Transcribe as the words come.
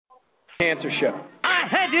Cancer Show. I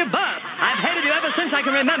hate you both. I've hated you ever since I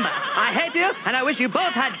can remember. I hate you, and I wish you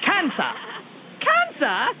both had cancer.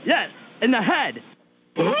 Cancer? Yes, in the head.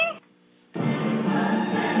 I'm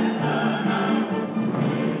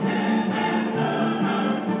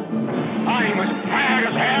as mad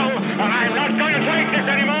as hell, and I'm not going to take this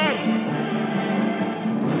anymore.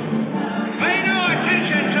 Pay no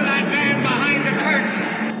attention to that man behind the curtain.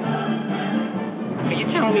 Are you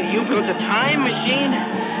telling me you built a time machine?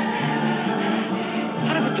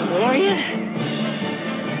 Out of a DeLorean?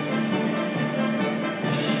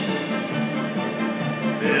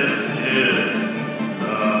 This is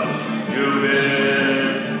the Stupid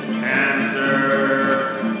Cancer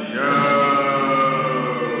Show.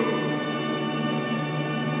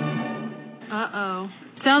 Uh-oh.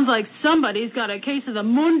 Sounds like somebody's got a case of the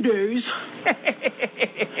Mondays.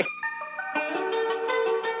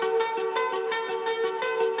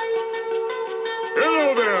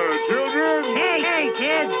 Hello there, children. Hey,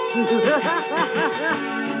 kids.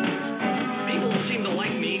 People seem to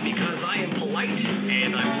like me because I am polite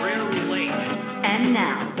and I'm rarely late. And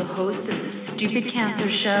now, the host of the Stupid Cancer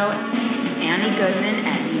Show, Annie Goodman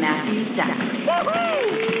and Matthew Zachary. Woohoo!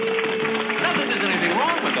 Not that there's anything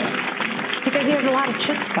wrong with that. Because he has a lot of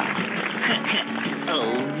chutzpah.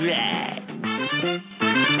 All right.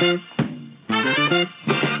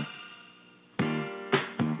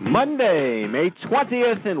 Monday, May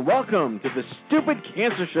 20th, and welcome to the Stupid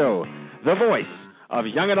Cancer Show, the voice of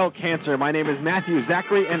young adult cancer. My name is Matthew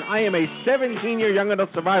Zachary, and I am a 17-year young adult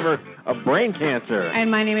survivor of brain cancer.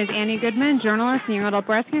 And my name is Annie Goodman, journalist and young adult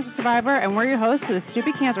breast cancer survivor, and we're your hosts of the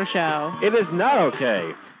Stupid Cancer Show. It is not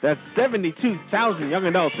okay that 72,000 young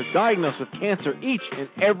adults are diagnosed with cancer each and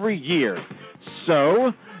every year.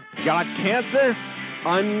 So, got cancer?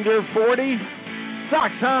 Under 40?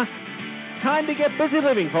 Sucks, huh? Time to get busy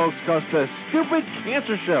living, folks, because the Stupid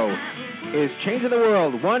Cancer Show is changing the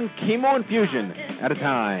world one chemo infusion at a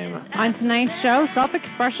time. On tonight's show,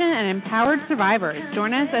 self-expression and empowered survivors. Join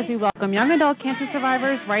us as we welcome young adult cancer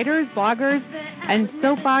survivors, writers, bloggers, and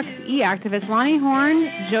soapbox e-activists Loni Horn,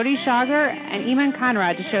 Jody Schoger, and Eamonn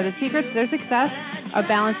Conrad to share the secrets to their success of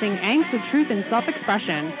balancing angst with truth and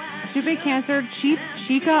self-expression. Stupid Cancer Chief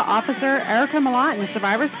Chica Officer Erica Malott in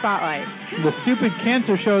Survivor Spotlight. The Stupid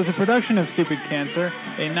Cancer Show is a production of Stupid Cancer,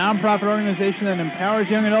 a non-profit organization that empowers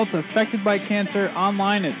young adults affected by cancer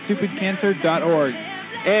online at stupidcancer.org.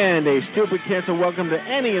 And a Stupid Cancer welcome to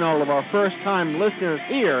any and all of our first-time listeners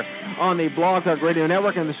here on the Blog Talk Radio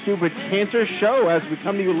Network and the Stupid Cancer Show as we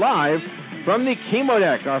come to you live from the Chemo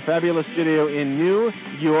Deck, our fabulous studio in New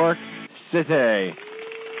York City.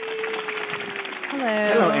 Hello.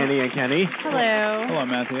 Hello, Annie and Kenny. Hello. Hello,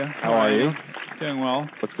 Matthew. How are you? Doing well.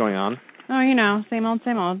 What's going on? Oh, you know, same old,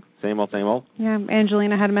 same old. Same old, same old? Yeah,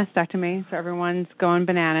 Angelina had a mastectomy, so everyone's going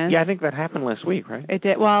bananas. Yeah, I think that happened last week, right? It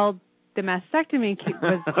did. Well, the mastectomy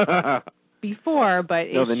was before,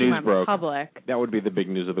 but no, the news went broke. public. That would be the big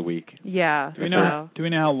news of the week. Yeah. Do we know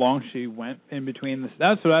how long she went in between this?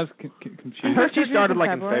 That's what I was confused. I heard she started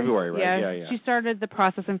in February, right? Yeah, she started the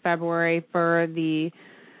process in February for the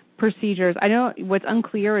procedures. I know what's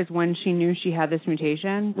unclear is when she knew she had this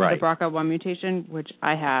mutation, right. The BRCA1 mutation, which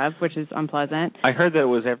I have, which is unpleasant. I heard that it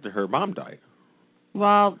was after her mom died.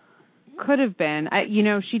 Well, could have been.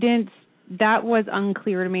 She didn't. That was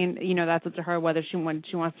unclear to me. That's up to her whether she wants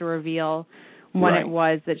to reveal when it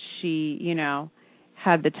was that she,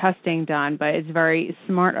 had the testing done. But it's very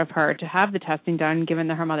smart of her to have the testing done, given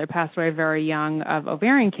that her mother passed away very young of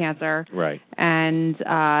ovarian cancer. Right. And,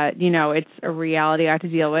 it's a reality I have to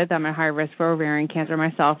deal with. I'm at high risk for ovarian cancer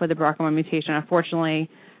myself with the BRCA1 mutation. Unfortunately,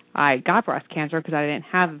 I got breast cancer because I didn't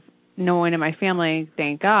have no one in my family,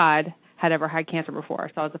 thank God, had ever had cancer before.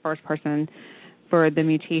 So I was the first person for the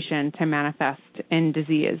mutation to manifest in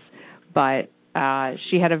disease. But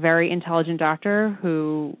she had a very intelligent doctor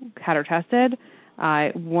who had her tested.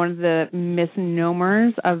 One of the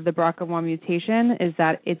misnomers of the BRCA1 mutation is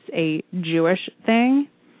that it's a Jewish thing.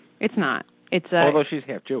 It's not. Although she's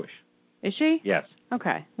half Jewish. Is she? Yes.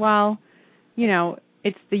 Okay. Well,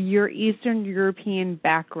 it's the Eastern European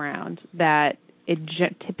background that it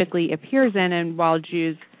typically appears in, and while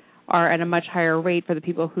Jews are at a much higher rate for the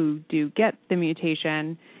people who do get the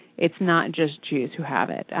mutation, it's not just Jews who have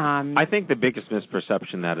it. I think the biggest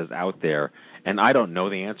misperception that is out there, and I don't know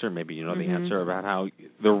the answer, maybe you know the answer, about how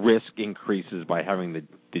the risk increases by having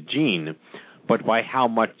the gene, but by how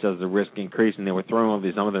much does the risk increase? And they were throwing all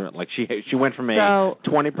these numbers, like she went from a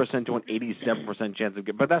 20% to an 87% chance of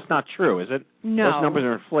getting, but that's not true, is it? No. Those numbers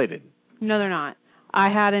are inflated. No, they're not. I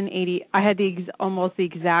had almost the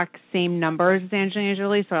exact same numbers as Angelina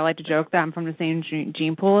Jolie, so I like to joke that I'm from the same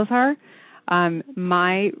gene pool as her.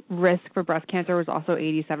 My risk for breast cancer was also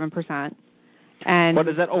 87%. And But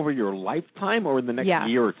is that over your lifetime or in the next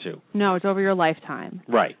year or two? No, it's over your lifetime.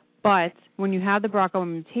 Right. But when you have the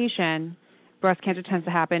BRCA1 mutation, breast cancer tends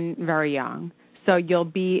to happen very young. So you'll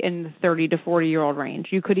be in the 30 to 40-year-old range.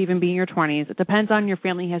 You could even be in your 20s. It depends on your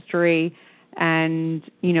family history and,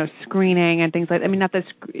 screening and things like that. I mean, not that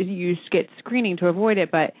you get screening to avoid it,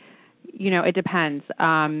 but, it depends.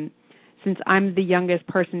 Since I'm the youngest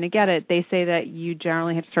person to get it, they say that you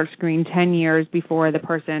generally have to start screening 10 years before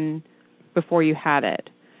you had it.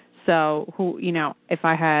 So, if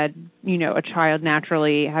I had, a child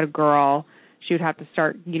naturally, had a girl, she would have to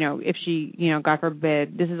start, if she, God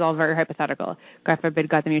forbid, this is all very hypothetical, God forbid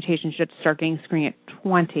got the mutation, she had to start getting screened at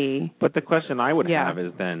 20. But the question I would have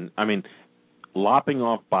is then, lopping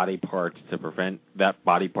off body parts to prevent that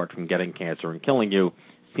body part from getting cancer and killing you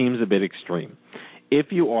seems a bit extreme. If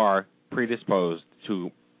you are predisposed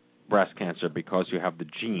to breast cancer because you have the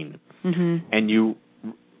gene and you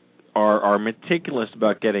are meticulous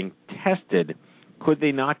about getting tested, could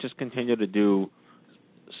they not just continue to do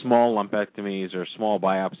small lumpectomies or small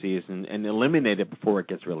biopsies and eliminate it before it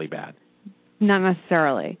gets really bad? Not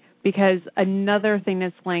necessarily, because another thing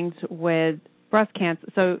that's linked with breast cancer,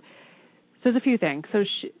 so there's a few things.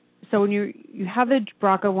 So when you have the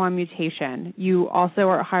BRCA1 mutation, you also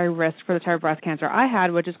are at high risk for the type of breast cancer I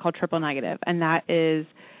had, which is called triple negative, and that is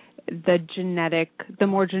the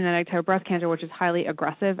more genetic type of breast cancer, which is highly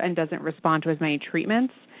aggressive and doesn't respond to as many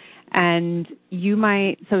treatments. And you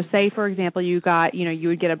might, so say, for example, you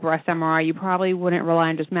would get a breast MRI, you probably wouldn't rely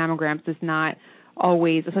on just mammograms. It's not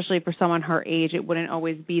always, especially for someone her age, it wouldn't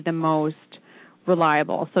always be the most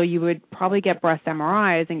reliable. So you would probably get breast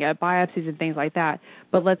MRIs and get biopsies and things like that.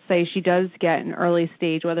 But let's say she does get an early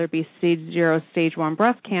stage, whether it be stage 0, stage 1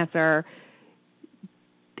 breast cancer,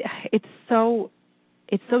 it's so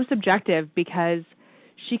subjective because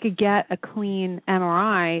she could get a clean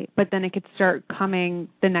MRI, but then it could start coming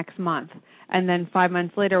the next month. And then 5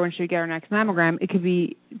 months later, when she would get her next mammogram, it could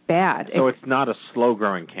be bad. So it's not a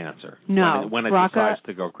slow-growing cancer. No. When it decides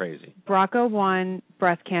to go crazy. BRCA1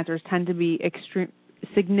 breast cancers tend to be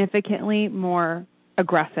significantly more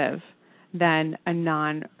aggressive than a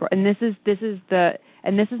non. And this is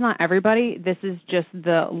not everybody. This is just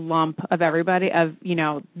the lump of everybody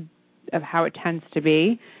of how it tends to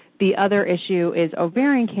be. The other issue is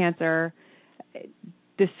ovarian cancer.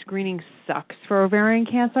 The screening sucks for ovarian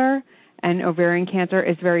cancer, and ovarian cancer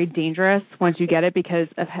is very dangerous once you get it because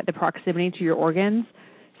of the proximity to your organs.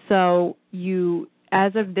 So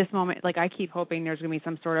as of this moment, I keep hoping there's going to be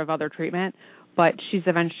some sort of other treatment, but she is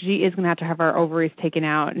going to have her ovaries taken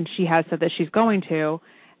out, and she has said that she's going to.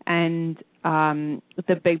 And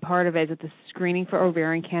the big part of it is that the screening for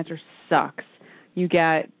ovarian cancer sucks. You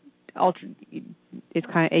get it's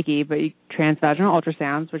kind of icky, but transvaginal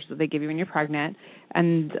ultrasounds, which is what they give you when you're pregnant,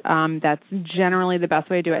 and that's generally the best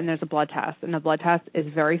way to do it. And there's a blood test, and the blood test is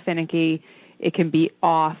very finicky. It can be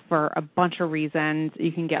off for a bunch of reasons.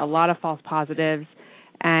 You can get a lot of false positives,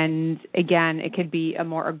 and again, it could be a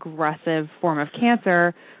more aggressive form of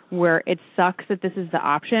cancer where it sucks that this is the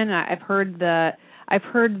option. I've heard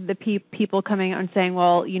the people coming out and saying,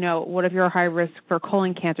 well, what if you're a high risk for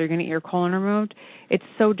colon cancer? You're going to get your colon removed. It's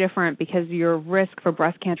so different because your risk for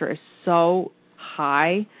breast cancer is so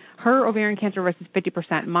high. Her ovarian cancer risk is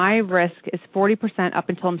 50%. My risk is 40% up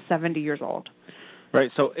until I'm 70 years old. Right.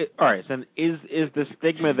 So, all right. So is the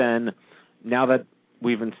stigma then, now that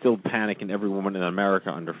we've instilled panic in every woman in America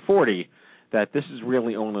under 40, that this is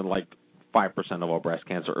really only 5% of all breast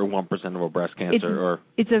cancer or 1% of all breast cancer?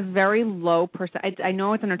 It's a very low percent. I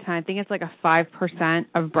know it's under 10. I think it's a 5%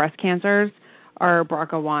 of breast cancers are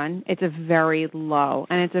BRCA1. It's a very low,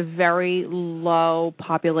 and it's a very low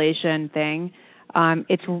population thing.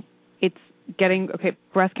 It's getting,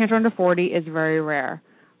 breast cancer under 40 is very rare.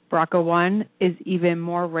 BRCA1 is even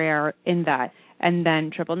more rare in that. And then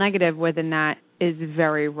triple negative within that is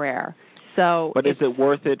very rare. But is it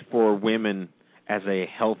worth it for women as a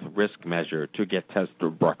health risk measure to get tested for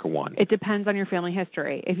BRCA1? It depends on your family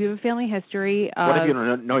history. If you have a family history of... What if you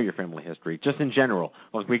don't know your family history? Just in general.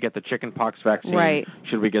 If we get the chickenpox vaccine, right.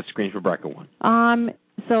 Should we get screened for BRCA1?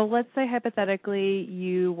 So let's say hypothetically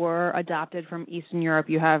you were adopted from Eastern Europe.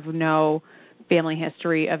 You have no family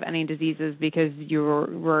history of any diseases because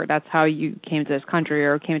that's how you came to this country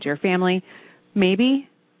or came to your family. Maybe.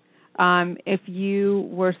 If you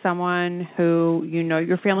were someone who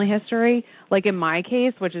your family history, like in my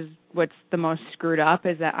case, what's the most screwed up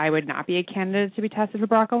is that I would not be a candidate to be tested for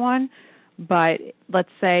BRCA1. But let's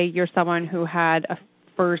say you're someone who had a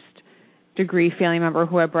first-degree family member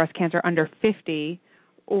who had breast cancer under 50,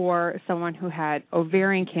 or someone who had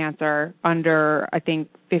ovarian cancer under, I think,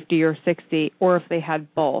 50 or 60, or if they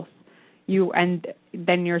had both.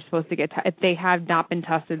 Then you're supposed to get if they have not been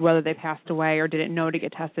tested, whether they passed away or didn't know to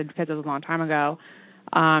get tested because it was a long time ago,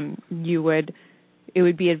 it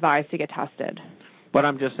would be advised to get tested. But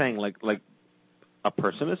I'm just saying, like a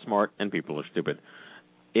person is smart and people are stupid.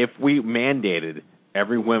 If we mandated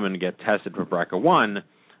every woman to get tested for BRCA1,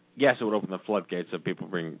 yes, it would open the floodgates of people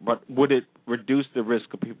but would it reduce the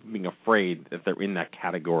risk of people being afraid that they're in that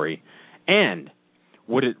category? And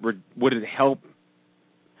would it help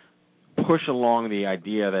push along the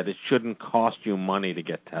idea that it shouldn't cost you money to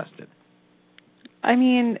get tested? I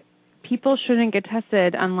mean, people shouldn't get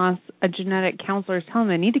tested unless a genetic counselor is telling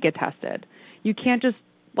them they need to get tested. You can't just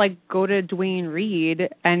go to Dwayne Reed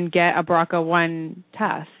and get a BRCA1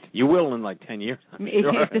 test. You will in 10 years.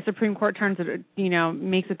 If the Supreme Court turns it,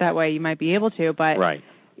 makes it that way, you might be able to. But right.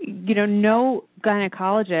 No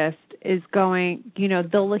gynecologist is going.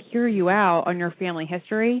 They'll hear you out on your family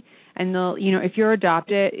history, and they'll, if you're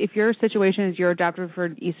adopted, if your situation is you're adopted for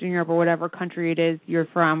Eastern Europe or whatever country it is you're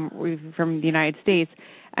from the United States,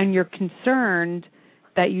 and you're concerned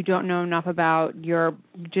that you don't know enough about your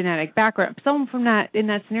genetic background. Someone in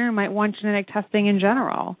that scenario might want genetic testing in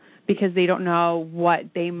general because they don't know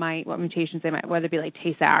what mutations they might, whether it be like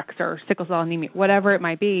Tay-Sachs or sickle cell anemia, whatever it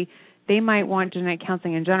might be. They might want genetic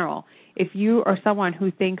counseling in general. If you are someone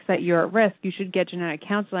who thinks that you're at risk, you should get genetic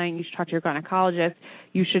counseling. You should talk to your gynecologist.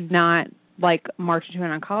 You should not march into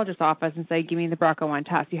an oncologist's office and say, "Give me the BRCA1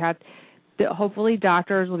 test." You have. Hopefully,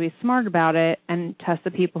 doctors will be smart about it and test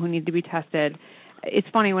the people who need to be tested. It's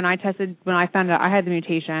funny, when I found out I had the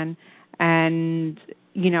mutation and,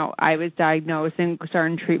 I was diagnosed and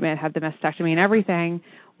started treatment, had the mastectomy and everything,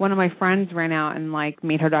 one of my friends ran out and,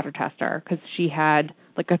 made her daughter test her because she had,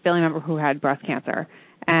 a family member who had breast cancer.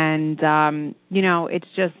 And, it's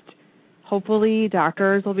just, hopefully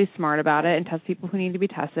doctors will be smart about it and test people who need to be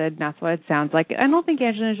tested, and that's what it sounds like. I don't think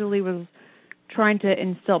Angelina Jolie was trying to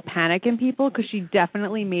instill panic in people because she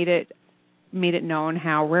definitely made it known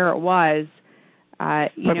how rare it was.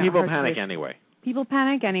 But people panic anyway. People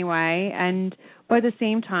panic anyway, and by the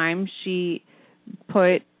same time, she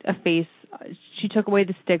she took away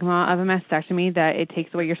the stigma of a mastectomy, that it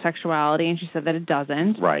takes away your sexuality, and she said that it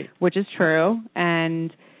doesn't. Right. Which is true,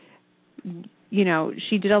 and,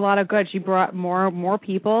 she did a lot of good. She brought more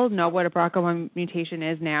people know what a BRCA1 mutation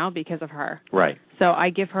is now because of her. Right. So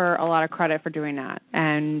I give her a lot of credit for doing that,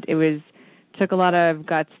 and took a lot of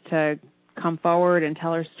guts to come forward and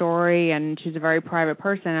tell her story, and she's a very private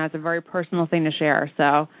person, and it's a very personal thing to share.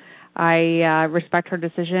 So I respect her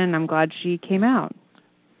decision. I'm glad she came out.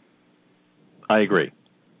 I agree.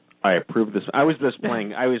 I approve this. I was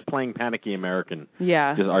playing Panicky American.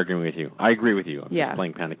 Yeah. Just arguing with you. I agree with you. I'm just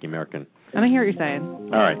playing Panicky American. And I hear what you're saying.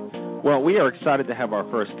 All right. Well, we are excited to have our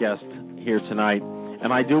first guest here tonight,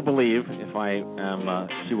 and I do believe, if I am,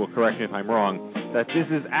 she will correct me if I'm wrong, that this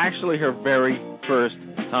is actually her very first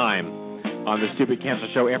time on the Stupid Cancer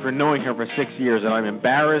Show after knowing her for 6 years, and I'm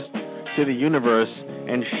embarrassed to the universe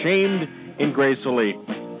and shamed ingracefully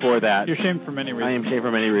for that. You're shamed for many reasons. I am shamed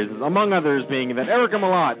for many reasons, among others being that Erica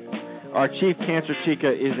Malott, our chief cancer Chica,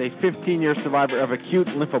 is a 15-year survivor of acute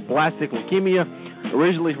lymphoblastic leukemia.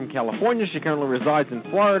 Originally from California, she currently resides in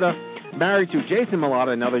Florida, married to Jason Malott,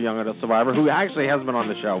 another young adult survivor who actually has been on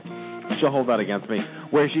the show. She'll hold that against me,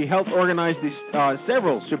 where she helped organize these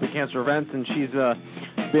several Stupid Cancer events, and she's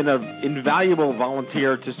been an invaluable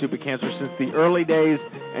volunteer to Stupid Cancer since the early days,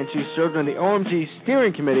 and she's served on the OMG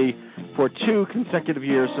steering committee for 2 consecutive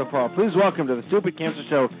years so far. Please welcome to the Stupid Cancer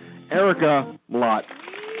Show, Erica Malott.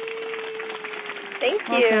 Thank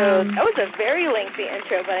you. Welcome. That was a very lengthy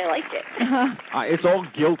intro, but I liked it. It's all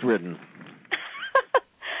guilt-ridden.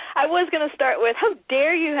 I was going to start with, how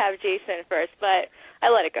dare you have Jason first, but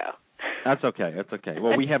I let it go. That's okay. That's okay.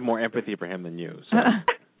 Well, we have more empathy for him than you. So.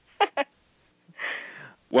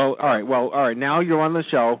 Well, all right. Now you're on the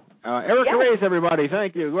show. Erica Reyes, everybody.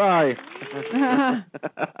 Thank you. Bye.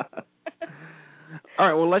 All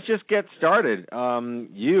right. Well, let's just get started.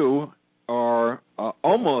 You are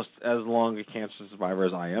almost as long a cancer survivor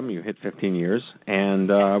as I am. You hit 15 years,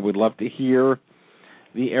 and I would love to hear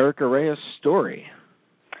the Erica Reyes story.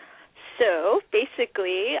 So,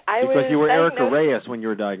 basically, Because you were Erica Reyes when you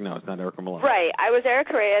were diagnosed, not Erica Malott. Right. I was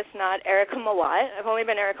Erica Reyes, not Erica Malott. I've only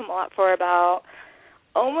been Erica Malott for about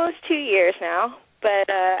almost 2 years now. But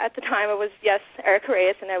at the time, it was, yes, Erica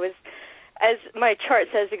Reyes, and I was, as my chart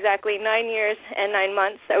says exactly, 9 years and 9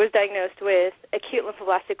 months. I was diagnosed with acute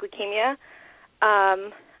lymphoblastic leukemia.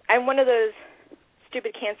 I'm one of those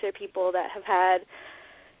stupid cancer people that have had,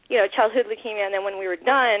 childhood leukemia, and then when we were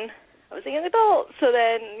done, I was a young adult. So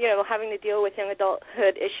then, having to deal with young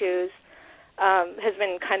adulthood issues has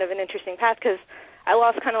been kind of an interesting path because I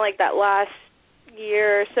lost kind of like that last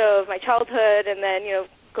year or so of my childhood and then,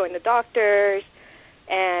 going to doctors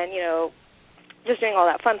and, just doing all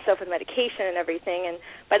that fun stuff with medication and everything. And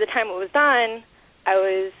by the time it was done, I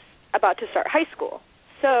was about to start high school.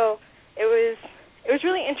 So it was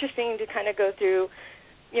really interesting to kind of go through,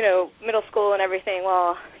 middle school and everything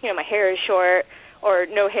while, my hair is short or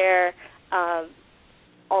no hair,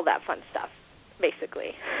 all that fun stuff,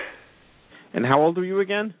 basically. And how old were you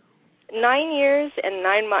again? 9 years and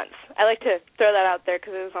 9 months. I like to throw that out there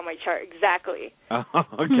because it was on my chart exactly.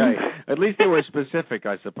 Okay. At least they were specific,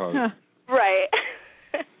 I suppose. Right.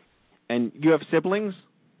 And you have siblings?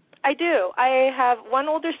 I do. I have one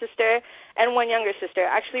older sister and one younger sister.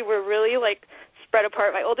 Actually, we're really, spread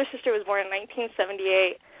apart. My older sister was born in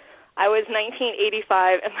 1978. I was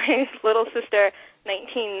 1985, and my little sister,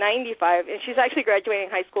 1995. And she's actually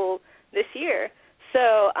graduating high school this year.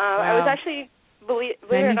 So wow. I was actually, believe it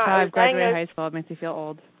or not, I was graduating high school. It makes you feel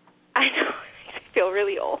old. I know. It makes me feel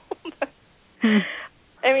really old.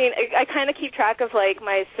 I mean, I kind of keep track of,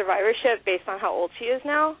 my survivorship based on how old she is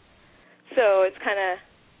now. So it's kind of,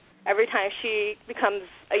 every time she becomes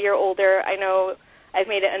a year older, I know I've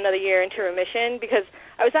made it another year into remission because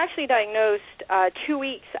I was actually diagnosed 2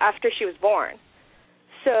 weeks after she was born.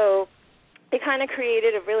 So it kind of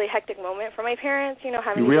created a really hectic moment for my parents,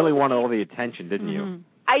 having. You really wanted all the attention, didn't you?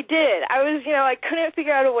 I did. I was, I couldn't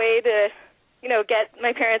figure out a way to, get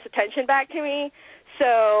my parents' attention back to me. So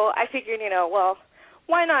I figured, well,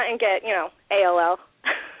 why not and get, ALL.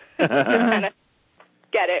 Just kind of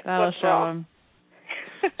get it. That'll show them.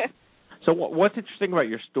 So what's interesting about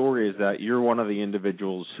your story is that you're one of the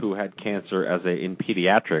individuals who had cancer in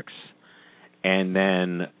pediatrics and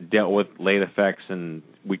then dealt with late effects, and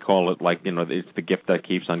we call it it's the gift that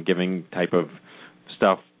keeps on giving type of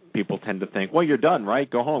stuff. People tend to think, well, you're done, right?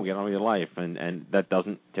 Go home, get on with your life, and that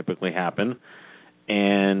doesn't typically happen.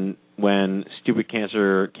 And when Stupid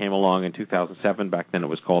Cancer came along in 2007, back then it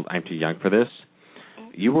was called I'm Too Young for This,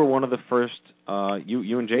 you were one of the first,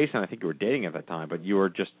 you and Jason, I think you were dating at that time, but you were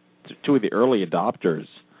just two of the early adopters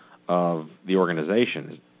of the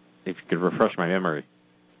organization, if you could refresh my memory.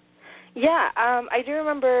 Yeah, I do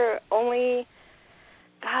remember I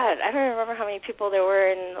don't remember how many people there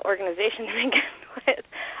were in the organization to begin with.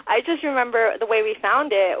 I just remember the way we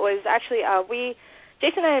found it was actually,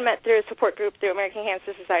 Jason and I had met through a support group through American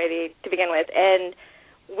Cancer Society to begin with, and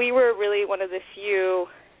we were really one of the few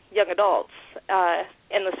young adults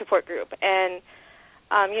in the support group. And,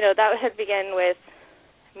 that had begun with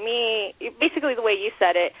me, basically the way you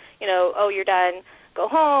said it, oh, you're done, go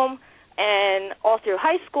home. And all through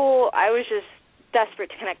high school, I was just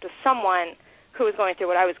desperate to connect with someone who was going through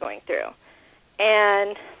what I was going through.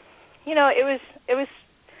 And, it was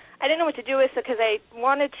I didn't know what to do with it because I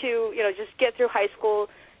wanted to, just get through high school,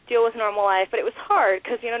 deal with normal life, but it was hard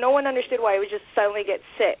because, no one understood why I would just suddenly get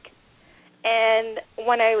sick. And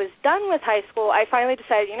when I was done with high school, I finally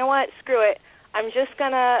decided, you know what, screw it. I'm just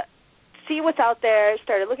going to see what's out there,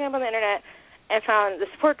 started looking up on the internet, and found the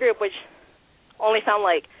support group, which only found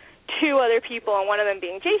 2 other people, and one of them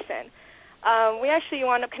being Jason. We actually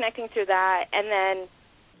wound up connecting through that, and then,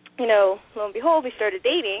 lo and behold, we started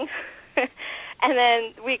dating, and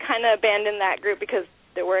then we kind of abandoned that group because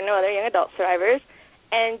there were no other young adult survivors,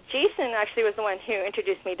 and Jason actually was the one who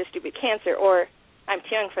introduced me to Stupid Cancer, or I'm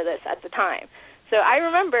Too Young for This at the time. So I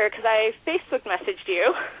remember, because I Facebook messaged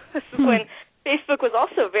you, this is when Facebook was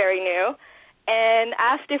also very new, and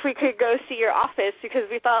asked if we could go see your office because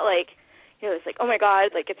we thought, it was oh my God,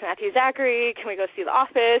 it's Matthew Zachary, can we go see the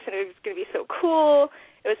office? And it was going to be so cool.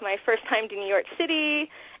 It was my first time to New York City,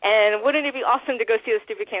 and wouldn't it be awesome to go see the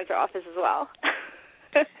Stupid Cancer office as well?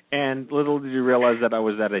 And little did you realize that I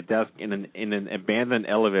was at a desk in an abandoned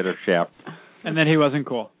elevator shaft. And then he wasn't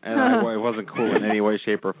cool. And I wasn't cool in any way,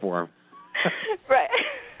 shape, or form. Right.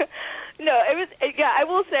 No, it was, I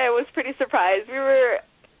will say I was pretty surprised. We were,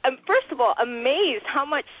 first of all, amazed how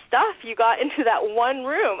much stuff you got into that one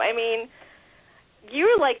room. I mean, you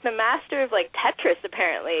were the master of Tetris,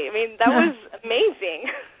 apparently. I mean, that was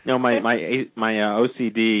amazing. No, my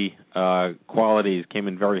OCD qualities came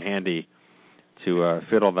in very handy to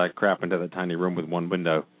fit all that crap into the tiny room with one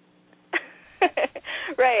window.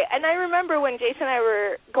 Right, and I remember when Jason and I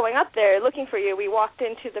were going up there looking for you, we walked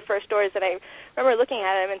into the first doors, and I remember looking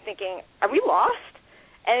at him and thinking, are we lost?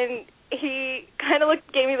 And he kind of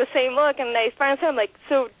gave me the same look, and I finally said,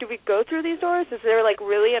 so do we go through these doors? Is there,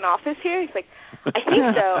 really an office here? He's like, I think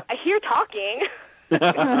so. I hear talking.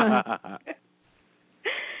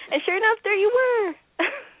 And sure enough, there you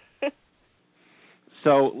were.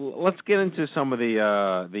 So let's get into some of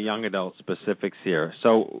the young adult specifics here.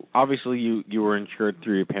 So obviously you were insured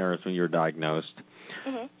through your parents when you were diagnosed.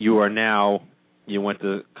 Mm-hmm. You went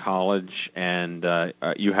to college and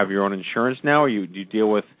you have your own insurance now. Or you deal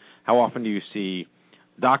with, how often do you see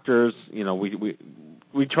doctors? You know, we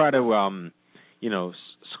try to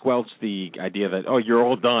squelch the idea that, oh, you're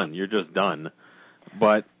all done, you're just done.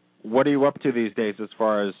 But what are you up to these days as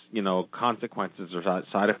far as, consequences or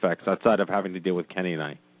side effects outside of having to deal with Kenny and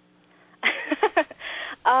I?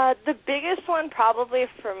 The biggest one probably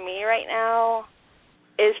for me right now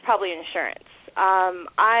is probably insurance.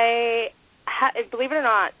 Believe it or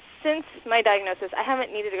not, since my diagnosis, I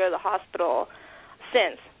haven't needed to go to the hospital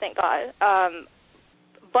since, thank God.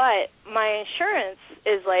 But my insurance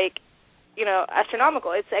is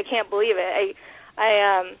astronomical. I can't believe it.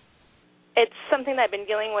 It's something that I've been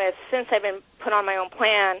dealing with since I've been put on my own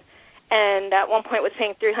plan, and at one point was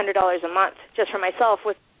paying $300 a month just for myself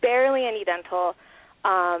with barely any dental.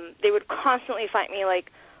 They would constantly fight me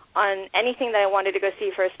on anything that I wanted to go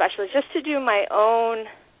see for a specialist just to do my own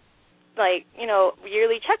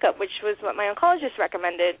yearly checkup, which was what my oncologist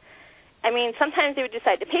recommended. I mean, sometimes they would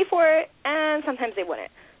decide to pay for it, and sometimes they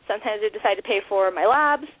wouldn't. Sometimes they would decide to pay for my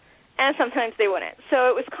labs, and sometimes they wouldn't. So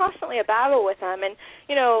it was constantly a battle with them. And,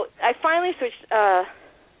 I finally switched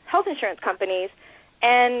health insurance companies,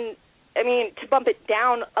 and, to bump it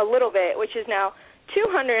down a little bit, which is now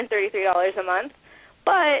 $233 a month,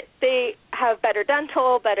 but they have better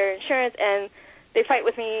dental, better insurance, and they fight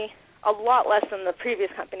with me a lot less than the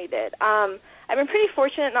previous company did. I've been pretty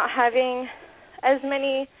fortunate not having as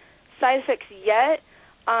many side effects yet.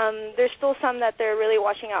 There's still some that they're really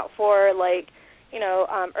watching out for,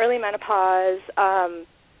 early menopause,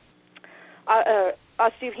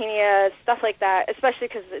 osteopenia, stuff like that, especially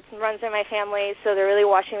because it runs in my family, so they're really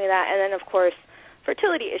watching me that. And then, of course,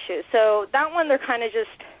 fertility issues. So that one they're kind of just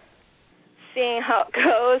seeing how it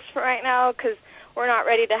goes for right now because we're not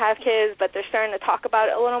ready to have kids, but they're starting to talk about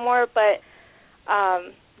it a little more. But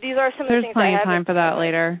these are some of the things I have. There's plenty of time for that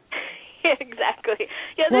later. Yeah, exactly.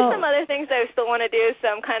 Yeah, there's some other things that I still want to do, so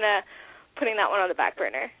I'm kind of putting that one on the back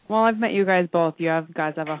burner. Well, I've met you guys both. You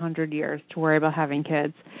guys have 100 years to worry about having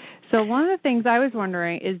kids. So one of the things I was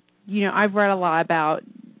wondering is, I've read a lot about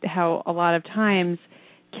how a lot of times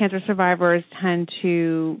cancer survivors tend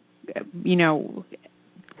to,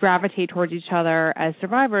 gravitate towards each other as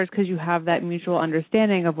survivors because you have that mutual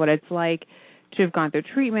understanding of what it's like to have gone through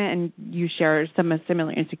treatment and you share some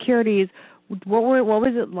similar insecurities. What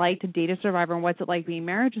was it like to date a survivor, and what's it like being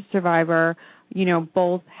married to a survivor,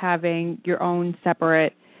 both having your own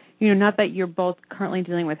separate, not that you're both currently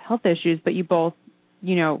dealing with health issues, but you both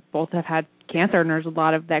have had cancer, and there's a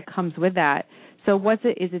lot of that comes with that. So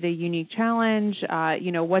is it a unique challenge?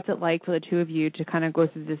 What's it like for the two of you to kind of go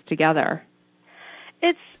through this together?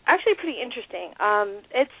 It's actually pretty interesting.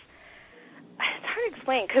 It's hard to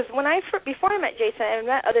explain because before I met Jason, I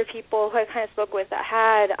met other people who I kind of spoke with that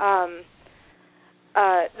had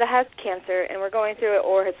cancer and were going through it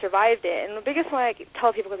or had survived it. And the biggest one I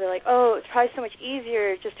tell people is they're like, oh, it's probably so much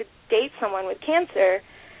easier just to date someone with cancer.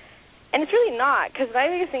 And it's really not, because my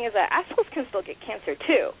biggest thing is that assholes can still get cancer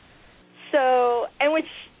too. So, and which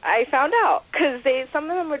I found out, because some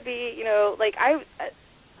of them would be,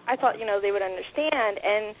 I thought, they would understand,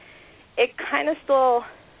 and it kind of still,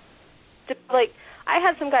 I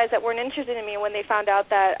had some guys that weren't interested in me when they found out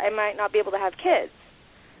that I might not be able to have kids.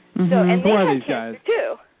 Mm-hmm. So, and they had these cancer guys?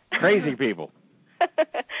 too. Crazy people.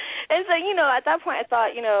 And so, at that point I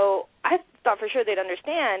thought for sure they'd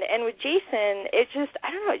understand. And with Jason, it just,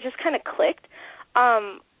 I don't know, it just kind of clicked.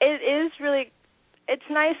 It is really, it's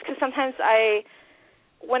nice because sometimes I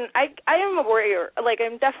am a warrior,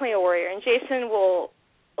 I'm definitely a warrior, and Jason will,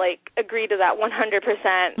 agree to that 100%,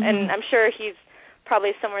 mm-hmm. and I'm sure he's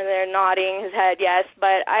probably somewhere there nodding his head, yes,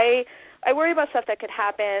 but I worry about stuff that could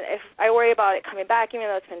happen. If I worry about it coming back, even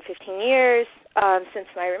though it's been 15 years since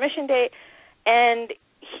my remission date, and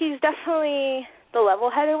he's definitely the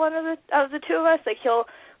level-headed one of the two of us. He'll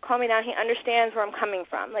calm me down. He understands where I'm coming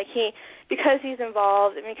from. Because he's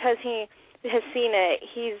involved and because he has seen it,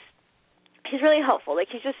 he's really helpful.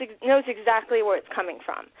 He just knows exactly where it's coming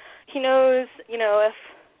from. He knows,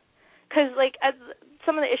 because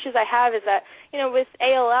some of the issues I have is that, with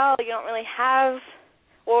ALL, you don't really have,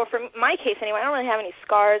 or for my case anyway, I don't really have any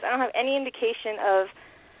scars. I don't have any indication of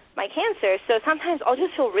my cancer. So sometimes I'll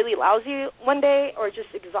just feel really lousy one day or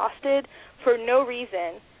just exhausted for no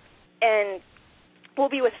reason. And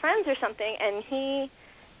we'll be with friends or something, and he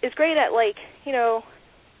is great at, playing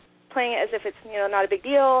it as if it's, not a big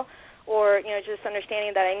deal, or, just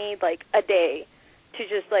understanding that I need, a day to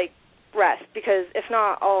just, rest, because if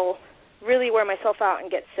not, I'll really wear myself out and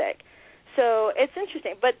get sick. So it's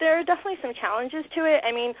interesting, but there are definitely some challenges to it.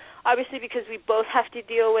 I mean, obviously because we both have to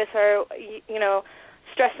deal with our,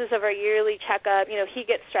 stresses of our yearly checkup. He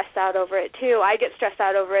gets stressed out over it too. I get stressed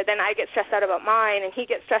out over it. Then I get stressed out about mine, and he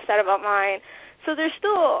gets stressed out about mine. So there's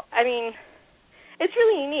still, it's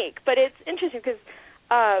really unique, but it's interesting because,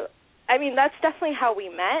 that's definitely how we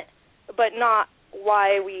met, but not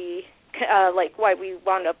why we, why we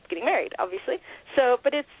wound up getting married, obviously. So,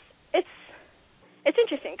 but it's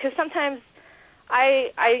interesting because sometimes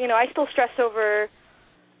I still stress over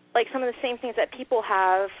some of the same things that people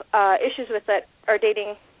have issues with that are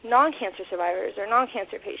dating non-cancer survivors or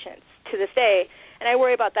non-cancer patients to this day, and I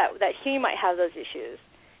worry about that he might have those issues.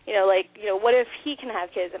 What if he can have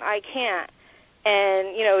kids and I can't?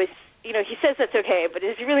 And he says that's okay, but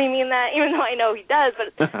does he really mean that? Even though I know he does, but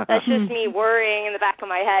that's just me worrying in the back of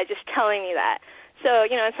my head, just telling me that. So,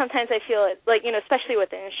 and sometimes I feel it, especially with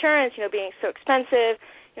the insurance, being so expensive,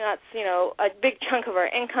 that's, a big chunk of our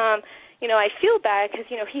income, I feel bad because,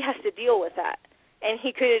 he has to deal with that. And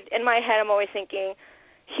he could, in my head, I'm always thinking,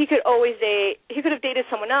 he could have dated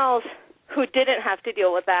someone else who didn't have to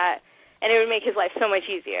deal with that, and it would make his life so much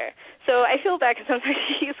easier. So I feel bad because sometimes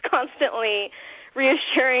he's constantly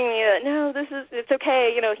reassuring me that, no, it's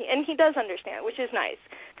okay, and he does understand, which is nice,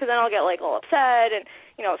 because then I'll get, all upset and,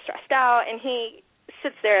 stressed out, and he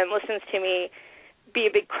sits there and listens to me be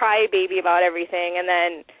a big crybaby about everything, and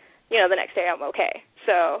then, the next day I'm okay.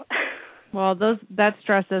 So. Well, that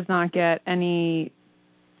stress does not get any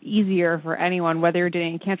easier for anyone, whether you're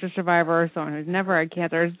dating a cancer survivor or someone who's never had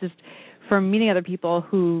cancer. It's just from meeting other people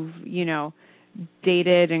who've,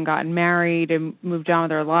 dated and gotten married and moved on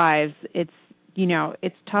with their lives, it's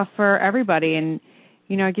tough for everybody. And,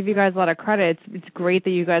 I give you guys a lot of credit. It's great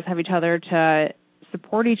that you guys have each other to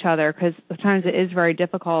support each other, because sometimes it is very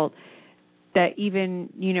difficult that even,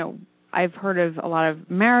 I've heard of a lot of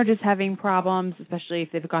marriages having problems, especially if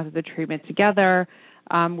they've gone through the treatment together,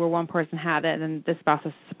 where one person had it and the spouse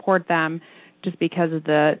has to support them just because of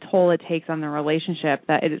the toll it takes on the relationship.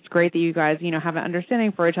 That it's great that you guys, have an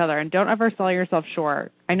understanding for each other, and don't ever sell yourself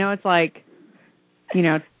short. I know it's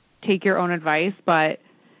take your own advice, but,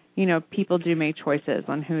 people do make choices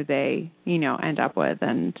on who they, end up with,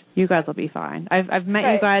 and you guys will be fine. I've met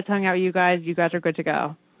you guys, hung out with you guys. You guys are good to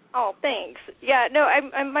go. Oh, thanks. Yeah, no,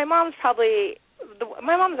 my mom's actually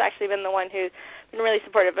been the one who's been really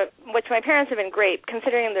supportive, but which my parents have been great,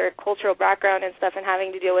 considering their cultural background and stuff, and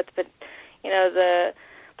having to deal with the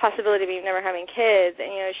possibility of never having kids.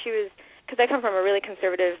 And, she was, because I come from a really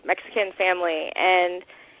conservative Mexican family, and,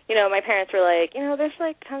 my parents were like, there's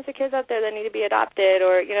tons of kids out there that need to be adopted,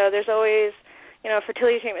 or, there's always,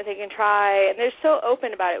 fertility treatment they can try, and they're so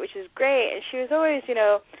open about it, which is great. And she was always,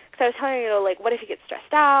 because I was telling her, what if you get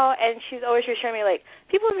stressed out, and she's always reassuring me,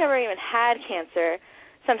 people who've never even had cancer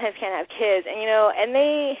sometimes can't have kids, and, and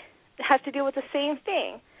they have to deal with the same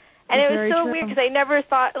thing. And it was so weird because I never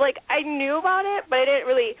thought, I knew about it, but I didn't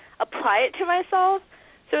really apply it to myself.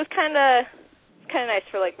 So it was kind of nice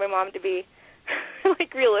for, my mom to be,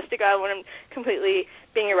 realistic about it when I'm completely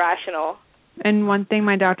being irrational. And one thing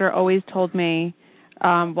my doctor always told me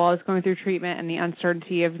while I was going through treatment and the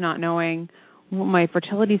uncertainty of not knowing what my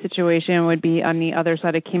fertility situation would be on the other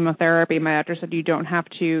side of chemotherapy, my doctor said you don't have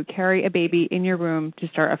to carry a baby in your womb to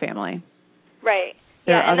start a family. Right.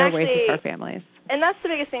 There are other ways to start families. And that's the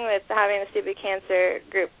biggest thing with having the Stupid Cancer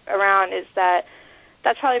group around, is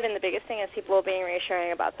that's probably been the biggest thing, is people being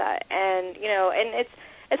reassuring about that. And, and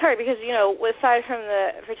it's hard because, aside from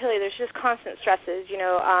the fertility, there's just constant stresses. You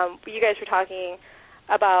guys were talking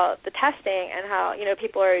about the testing and how,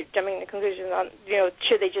 people are jumping to conclusions on,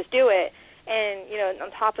 should they just do it? And,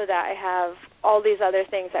 on top of that, I have all these other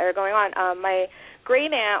things that are going on. My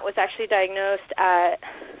great aunt was actually diagnosed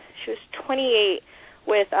she was 28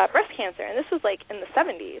 with breast cancer, and this was in the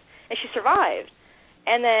 70s, and she survived.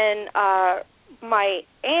 And then my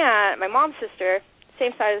aunt, my mom's sister,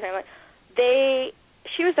 same side of the family,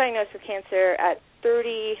 she was diagnosed with cancer at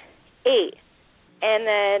 38, and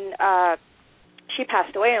then she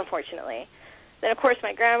passed away, unfortunately. Then, of course,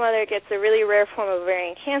 my grandmother gets a really rare form of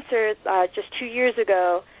ovarian cancer just 2 years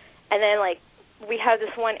ago, and then, we have this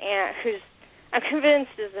one aunt who's, I'm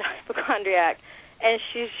convinced, is a hypochondriac, and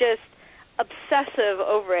she's just obsessive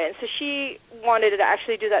over it. And so she wanted to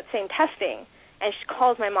actually do that same testing, and she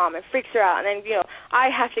calls my mom and freaks her out, and then, I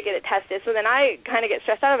have to get it tested. So then I kind of get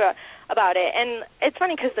stressed out about it. And it's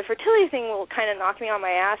funny because the fertility thing will kind of knock me on my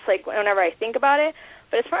ass, whenever I think about it.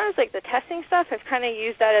 But as far as, the testing stuff, I've kind of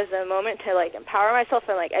used that as a moment to, empower myself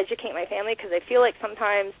and, educate my family, because I feel like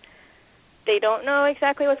sometimes they don't know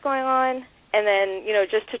exactly what's going on. And then,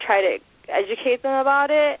 just to try to educate them about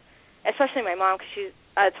it, especially my mom, because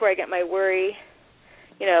that's where I get my worry,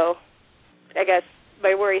 I guess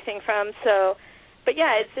my worry thing from. So, but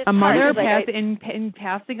yeah, it's a mother hard, in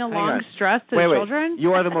passing along stress to children.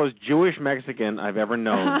 You are the most Jewish Mexican I've ever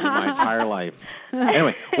known in my entire life.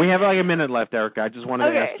 Anyway, we have like a minute left, Erica. I just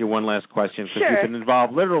wanted to ask you one last question because you've been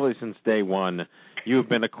involved literally since day one. You've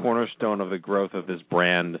been a cornerstone of the growth of this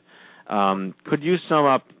brand. Could you sum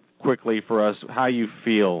up quickly for us how you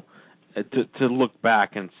feel to look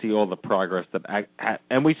back and see all the progress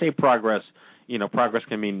and we say progress, progress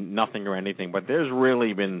can mean nothing or anything, but there's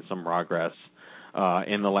really been some progress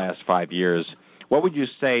in the last 5 years. What would you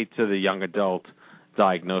say to the young adult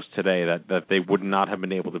diagnosed today that they would not have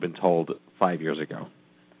been able to have been told 5 years ago?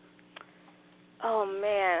 Oh,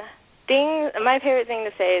 man. My favorite thing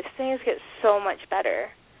to say is things get so much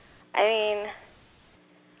better. I mean,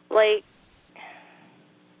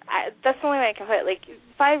 that's the only way I can put it.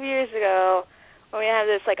 5 years ago, when we had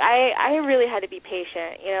this, I really had to be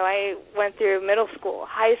patient. I went through middle school,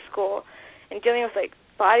 high school, and dealing with,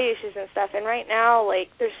 body issues and stuff. And right now, there's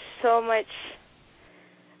just so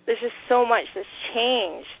much that's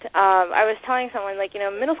changed. I was telling someone,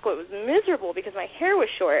 middle school, it was miserable because my hair was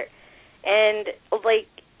short. And,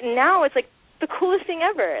 now it's, the coolest thing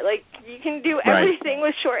ever. You can do everything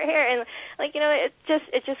with short hair. And, it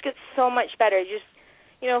just gets so much better. You just,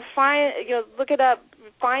 find, look it up,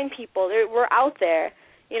 find people. We're out there.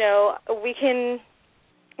 We're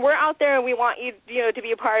out there and we want you, to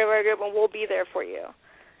be a part of our group, and we'll be there for you.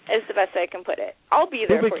 Is the best way I can put it. I'll be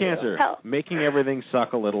there for cancer, you. making everything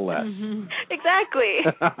suck a little less. Mm-hmm. Exactly.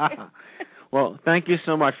 Well, thank you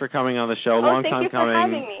so much for coming on the show. Long time coming. Thank you for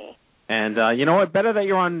having me. And you know what? Better that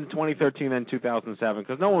you're on 2013 than 2007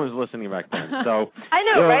 because no one was listening back then. So I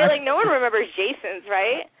know, right? No one remembers Jason's,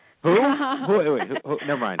 right? Who? Who?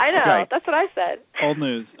 Never mind. I know. Okay. That's what I said. Old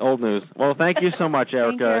news. Well, thank you so much,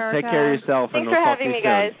 Erica. Thank you, Erica. Take care of yourself. Thanks and we'll for talk having to you me,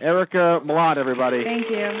 guys. soon. Erica Malott, everybody. Thank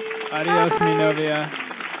you. Adios, mi novia.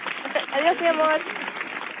 Adios, mi amor.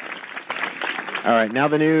 All right, now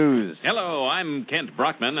the news. Hello, I'm Kent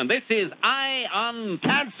Brockman, and this is Eye on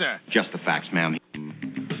Cancer. Just the facts, ma'am.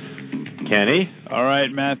 Kenny? All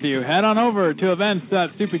right, Matthew. Head on over to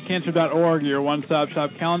events.stupidcancer.org, your one-stop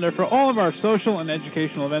shop calendar for all of our social and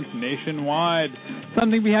educational events nationwide.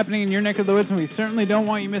 Something be happening in your neck of the woods, and we certainly don't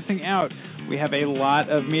want you missing out. We have a lot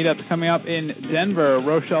of meetups coming up in Denver,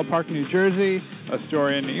 Rochelle Park, New Jersey,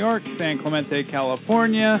 Astoria, New York, San Clemente,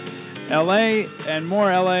 California, L.A., and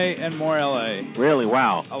more L.A., and more L.A. Really?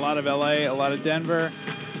 Wow. A lot of L.A., a lot of Denver.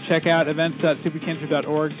 Check out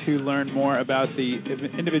events.stupidcancer.org to learn more about the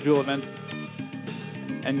individual events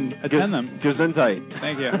and attend them. Gesundheit.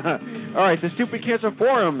 Thank you. All right, the Stupid Cancer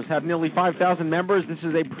Forums have nearly 5,000 members. This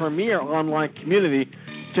is a premier online community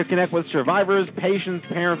to connect with survivors, patients,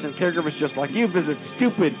 parents, and caregivers just like you. Visit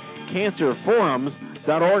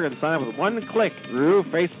stupidcancerforums.org and sign up with one click through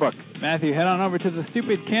Facebook. Matthew, head on over to the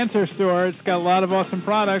Stupid Cancer store. It's got a lot of awesome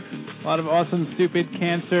products, a lot of awesome Stupid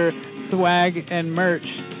Cancer swag and merch.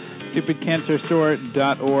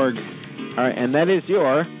 StupidCancerStore.org. All right, and that is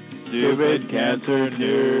your Stupid Cancer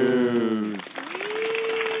News.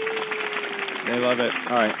 They love it.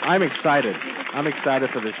 All right, I'm excited. I'm excited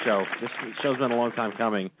for this show. This show's been a long time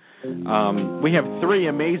coming. We have three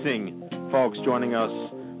amazing folks joining us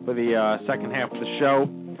for the second half of the show.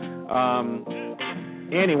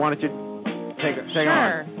 Annie, why don't you take on?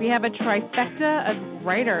 Sure. We have a trifecta of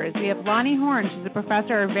writers. We have Loni Horn. She's a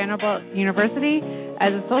professor at Vanderbilt University.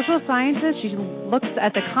 As a social scientist, she looks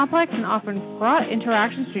at the complex and often fraught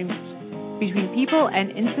interactions between people and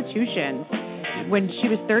institutions. When she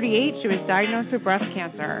was 38, she was diagnosed with breast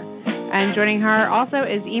cancer. And joining her also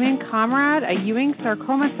is Eamonn Conrad, a Ewing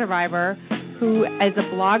sarcoma survivor who is a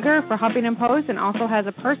blogger for Huffington Post and also has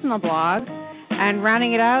a personal blog. And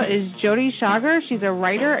rounding it out is Jody Schoger. She's a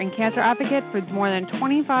writer and cancer advocate with more than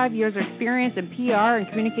 25 years of experience in PR and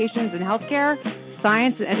communications in healthcare,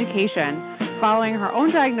 science, and education. Following her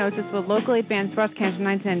own diagnosis with locally advanced breast cancer in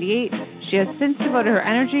 1998, she has since devoted her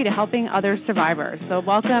energy to helping other survivors. So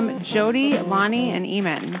welcome, Jody, Loni, and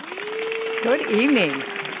Eamonn. Good evening.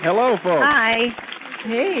 Hello, folks. Hi.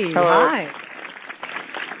 Hey. Hello. Hi.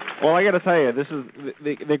 Well, I got to tell you,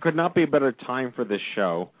 there could not be a better time for this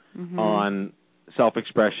show on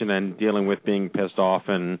self-expression and dealing with being pissed off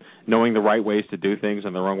and knowing the right ways to do things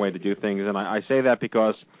and the wrong way to do things. And I say that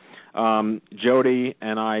because Jody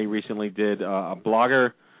and I recently did a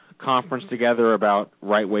blogger conference together about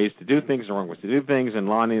right ways to do things and wrong ways to do things. And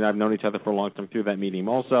Loni and I have known each other for a long time through that meeting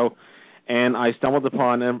also. And I stumbled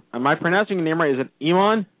upon, am I pronouncing your name right? Is it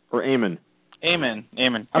Eamonn or Eamonn? Eamonn.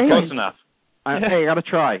 Okay. Close enough. Hey, I got to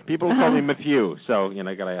try. People call me Matthew, so,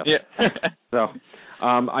 I got to ask. Yeah. So,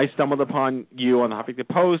 I stumbled upon you on the Huffington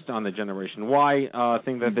Post, on the Generation Y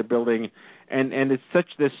thing that they're building, and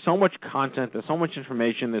there's so much content, there's so much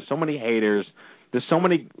information, there's so many haters, there's so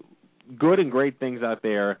many good and great things out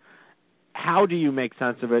there. How do you make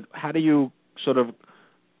sense of it? How do you sort of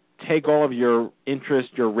take all of your interest,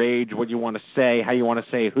 your rage, what you want to say, how you want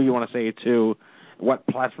to say it, who you want to say it to, what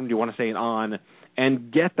platform do you want to say it on,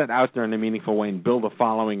 and get that out there in a meaningful way and build a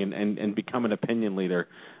following and become an opinion leader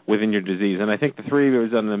within your disease? And I think the three of you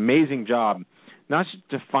have done an amazing job, not just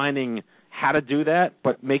defining how to do that,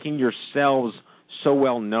 but making yourselves so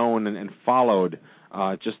well known and followed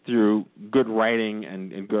just through good writing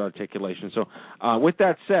and good articulation. So with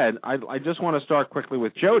that said, I just want to start quickly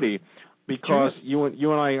with Jody, because you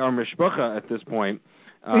and I are mishpacha at this point,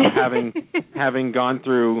 having gone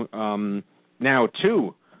through now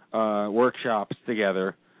 2 workshops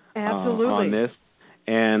together on this.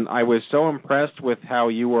 And I was so impressed with how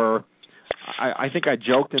you were. I think I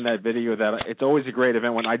joked in that video that it's always a great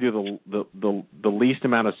event when I do the least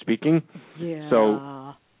amount of speaking. Yeah.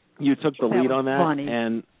 So you took the lead on that, funny.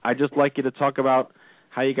 and I'd just like you to talk about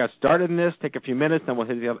how you got started in this. Take a few minutes, and we'll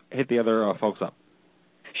hit the other folks up.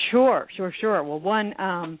 Sure. Well, one,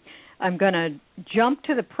 I'm going to jump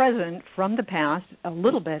to the present from the past a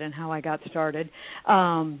little bit and how I got started.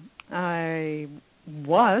 I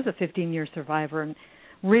was a 15-year survivor and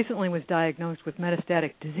recently was diagnosed with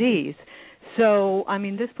metastatic disease. So, I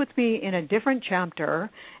mean, this puts me in a different chapter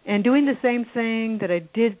and doing the same thing that I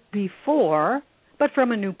did before, but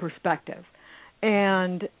from a new perspective.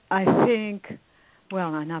 And I think,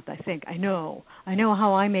 well, not I think, I know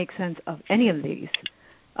how I make sense of any of these.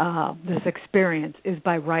 This experience is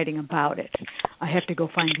by writing about it. I have to go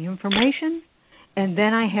find the information, and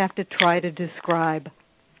then I have to try to describe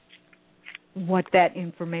what that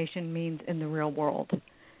information means in the real world.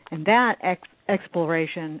 And that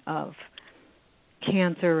exploration of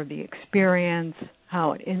cancer, the experience,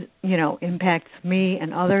 how it impacts me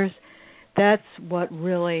and others, that's what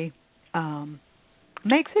really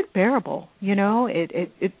makes it bearable.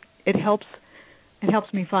 It helps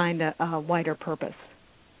me find a wider purpose.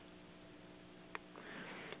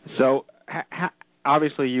 So,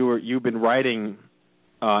 obviously, you've been writing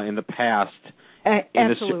in the past,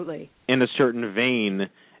 absolutely, in a certain vein,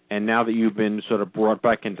 and now that you've been sort of brought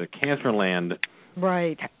back into Cancerland,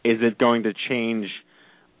 right? Is it going to change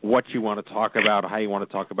what you want to talk about, how you want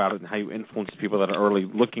to talk about it, and how you influence people that are already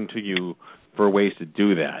looking to you for ways to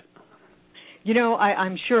do that?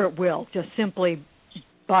 I'm sure it will, just simply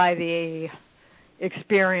by the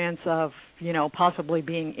experience of possibly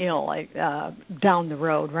being ill down the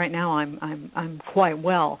road. Right now I'm quite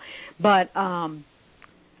well, but I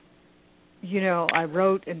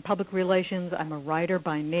wrote in public relations. I'm a writer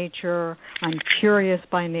by nature. I'm curious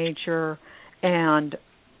by nature, and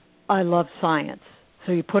I love science.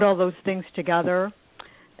 So you put all those things together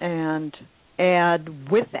and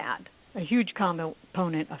add with that a huge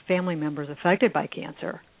component of family members affected by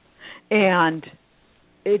cancer, and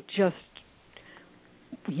it just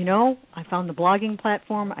I found the blogging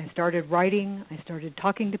platform. I started writing. I started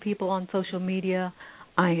talking to people on social media.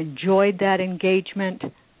 I enjoyed that engagement.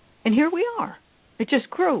 And here we are. It just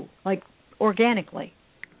grew, organically.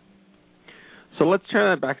 So let's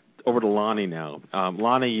turn that back over to Loni now.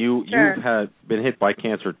 Loni, you've been hit by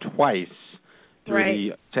cancer twice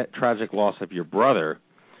through the tragic loss of your brother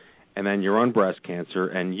and then your own breast cancer.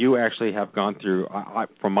 And you actually have gone through,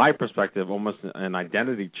 from my perspective, almost an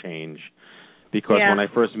identity change. Because when I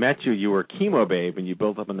first met you, you were a chemo babe, and you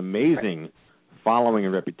built up an amazing following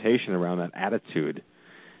and reputation around that attitude.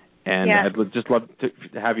 And I'd just love to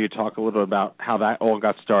have you talk a little bit about how that all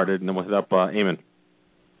got started, and then we'll hit up Eamonn.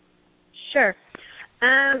 Sure.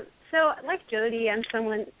 So, like Jody, I'm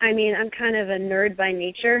kind of a nerd by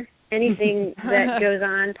nature. Anything that goes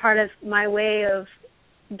on, part of my way of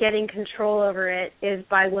getting control over it is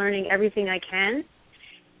by learning everything I can.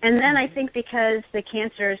 And then I think because the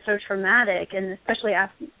cancer is so traumatic, and especially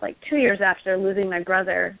 2 years after losing my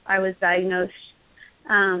brother, I was diagnosed. So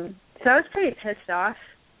I was pretty pissed off.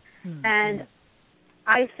 Mm-hmm. And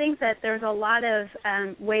I think that there's a lot of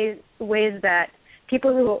ways that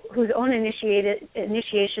people whose own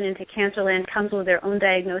initiation into Cancerland comes with their own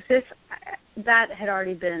diagnosis, that had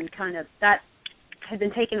already been that had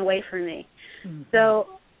been taken away from me. Mm-hmm.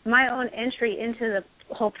 So my own entry into the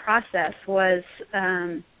whole process was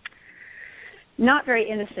not very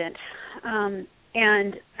innocent.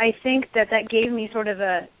 And I think that gave me sort of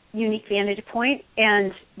a unique vantage point,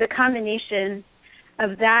 and the combination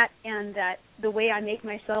of that and that the way I make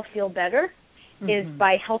myself feel better is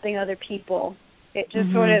by helping other people. It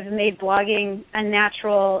just sort of made blogging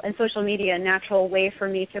and social media a natural way for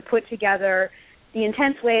me to put together the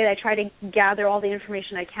intense way that I try to gather all the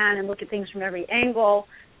information I can and look at things from every angle,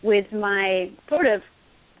 with my sort of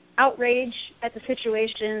outrage at the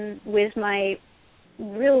situation, with my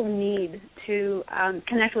real need to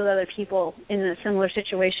connect with other people in a similar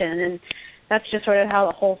situation. And that's just sort of how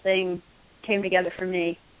the whole thing came together for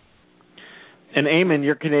me. And Eamonn,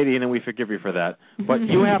 you're Canadian, and we forgive you for that. But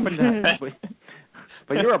you happen to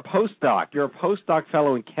but you're a postdoc. You're a postdoc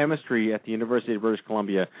fellow in chemistry at the University of British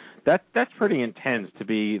Columbia. That's pretty intense to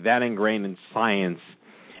be that ingrained in science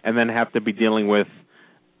and then have to be dealing with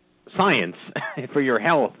science for your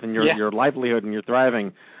health and your livelihood and your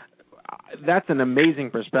thriving. That's an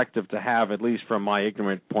amazing perspective to have, at least from my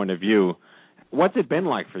ignorant point of view. What's it been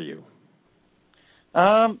like for you?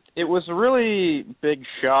 It was a really big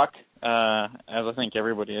shock, as I think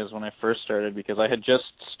everybody is when I first started, because I had just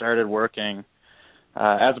started working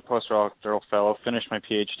as a postdoctoral fellow, finished my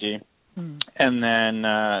PhD, and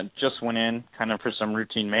then just went in kind of for some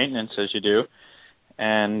routine maintenance, as you do,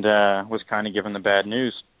 and was kind of given the bad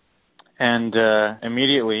news. And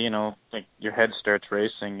immediately, like your head starts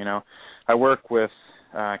racing. I work with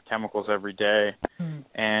chemicals every day,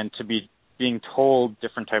 and to be being told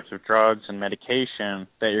different types of drugs and medication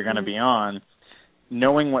that you're going to be on,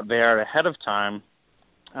 knowing what they are ahead of time,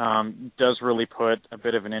 does really put a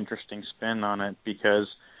bit of an interesting spin on it, because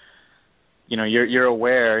you're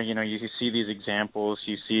aware, you see these examples,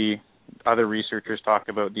 you see other researchers talk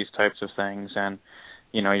about these types of things, and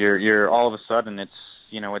you're all of a sudden it's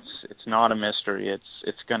not a mystery,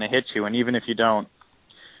 it's going to hit you. And even if you don't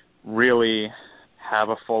really have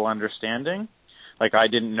a full understanding, like I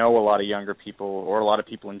didn't know a lot of younger people, or a lot of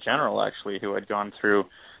people in general actually, who had gone through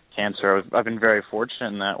cancer. I've been very fortunate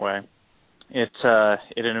in that way. It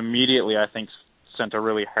immediately, I think, sent a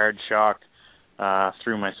really hard shock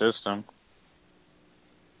through my system.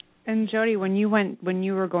 And Jody, when you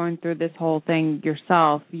were going through this whole thing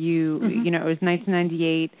yourself, it was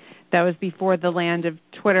 1998. That was before the land of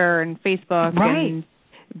Twitter and Facebook, right? And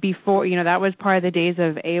before, that was part of the days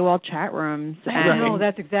of AOL chat rooms. No,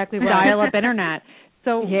 that's exactly right. Dial-up internet.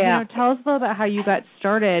 So, tell us a little about how you got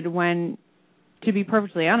started when, to be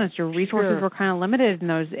perfectly honest, your resources were kind of limited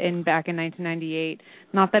back in 1998.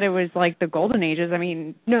 Not that it was like the golden ages. I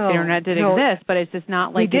mean, the internet did exist, but it's just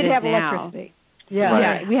not like it is now. We did have electricity. Yeah,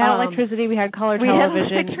 right. We had electricity, we had color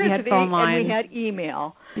television, we had phone lines, and we had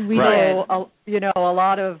email. A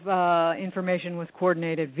lot of information was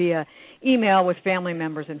coordinated via email with family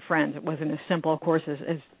members and friends. It wasn't as simple, of course,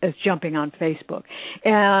 as jumping on Facebook.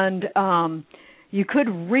 And you could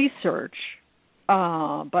research,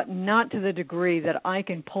 but not to the degree that I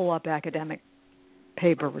can pull up academic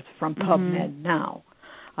papers from PubMed now.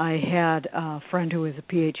 I had a friend who was a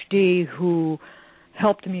PhD who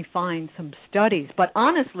helped me find some studies. But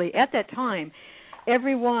honestly, at that time,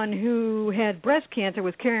 everyone who had breast cancer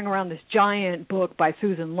was carrying around this giant book by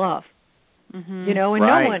Susan Love. And no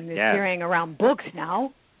one is carrying around books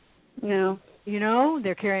now. No.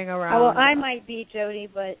 They're carrying around... Well, I might be, Jody,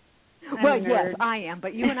 but... yes, I am,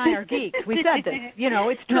 but you and I are geeks. We said this.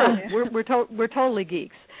 It's true. We're totally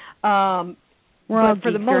geeks. We're all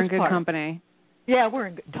for the geeks. most We're in good part, company. Yeah, we're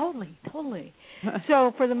in totally.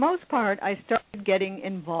 So for the most part, I started getting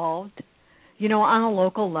involved, on a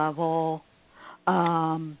local level.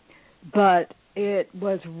 But it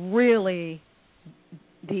was really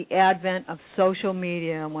the advent of social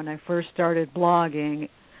media when I first started blogging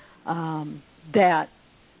that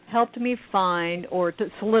helped me find or to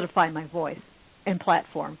solidify my voice and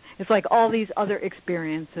platform. It's like all these other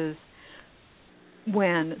experiences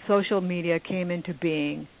when social media came into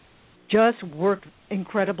being just worked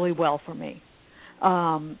incredibly well for me.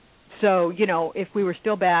 So, if we were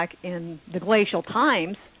still back in the glacial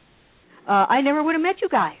times, I never would have met you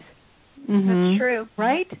guys. That's true.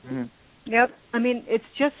 Right? Mm-hmm. Yep. I mean, it's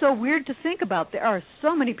just so weird to think about. There are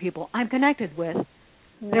so many people I'm connected with.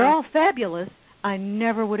 Yeah. They're all fabulous. I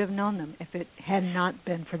never would have known them if it had not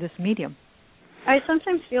been for this medium. I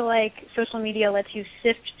sometimes feel like social media lets you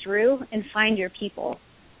sift through and find your people.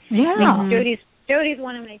 Yeah. I mean, Jody's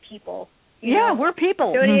one of my people. We're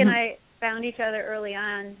people. Jody and I found each other early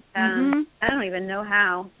on. I don't even know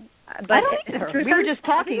how. But I don't either. We were just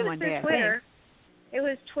talking one day. Twitter. It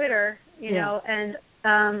was Twitter, and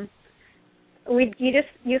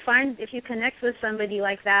you find if you connect with somebody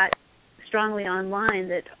like that strongly online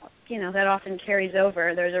that that often carries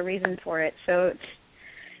over. There's a reason for it. So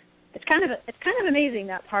it's kind of amazing,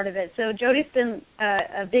 that part of it. So Jody's been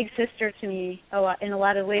a big sister to me in a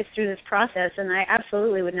lot of ways through this process, and I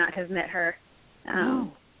absolutely would not have met her.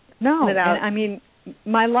 No, without. I mean,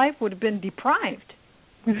 my life would have been deprived.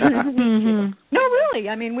 No, really.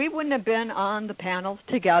 I mean, we wouldn't have been on the panels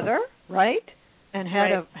together, right? and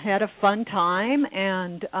had a fun time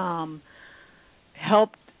and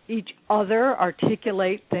helped each other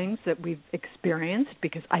articulate things that we've experienced,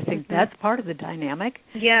 because I think that's part of the dynamic.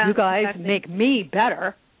 Yeah, you guys exactly. make me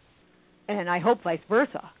better, and I hope vice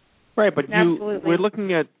versa. Right, but Absolutely. we're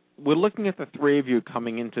looking at the three of you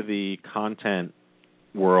coming into the content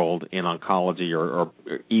world in oncology or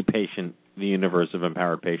e-patient, the universe of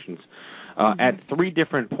empowered patients, at three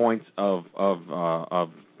different points of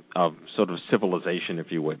sort of civilization, if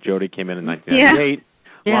you would. Jody came in 1998.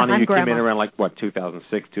 Yeah, Loni, you grandma. came in around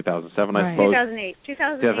 2006, 2007, right. I suppose.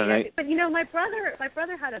 2008. But my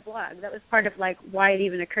brother had a blog. That was part of why it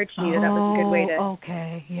even occurred to me that was a good way to.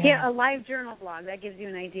 Okay. Yeah, a live journal blog. That gives you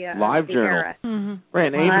an idea. Live of the journal. Era. Mm-hmm.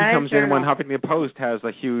 Right, and Eamonn comes journal. in when Huffington Post has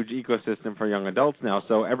a huge ecosystem for young adults now.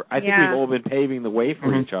 So I think we've all been paving the way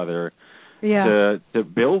for each other to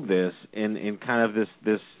build this in kind of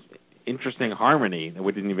this interesting harmony that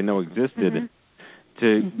we didn't even know existed.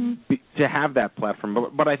 To have that platform,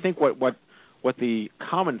 but I think what the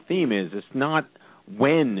common theme is, it's not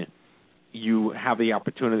when you have the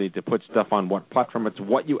opportunity to put stuff on what platform, it's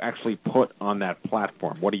what you actually put on that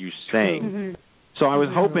platform. What are you saying? So I was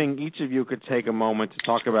hoping each of you could take a moment to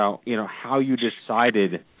talk about how you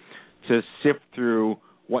decided to sift through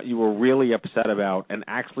what you were really upset about, and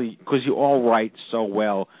actually, because you all write so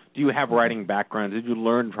well, do you have writing backgrounds? Did you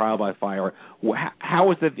learn trial by fire?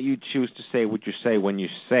 How is it that you choose to say what you say when you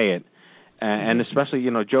say it? And especially,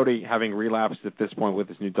 Jody having relapsed at this point with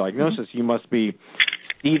this new diagnosis, you must be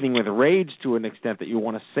seething with rage to an extent that you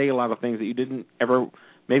want to say a lot of things that you didn't ever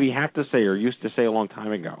maybe have to say or used to say a long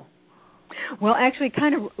time ago. Well, actually,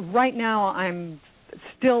 kind of right now I'm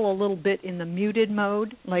still a little bit in the muted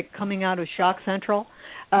mode, like coming out of Shock Central.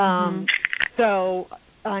 So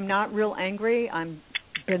I'm not real angry. I've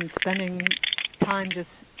been spending time just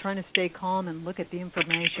trying to stay calm and look at the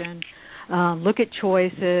information, look at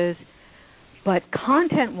choices. But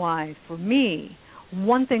content-wise, for me,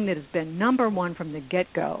 one thing that has been number one from the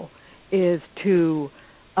get-go is to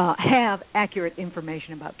have accurate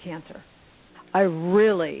information about cancer.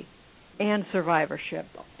 And survivorship,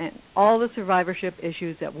 and all the survivorship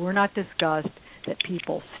issues that were not discussed, that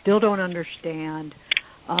people still don't understand,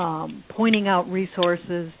 pointing out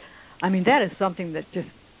resources. I mean, that is something that just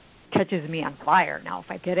catches me on fire. Now,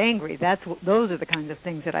 if I get angry, those are the kinds of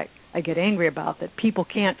things that I get angry about, that people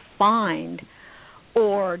can't find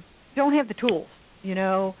or don't have the tools,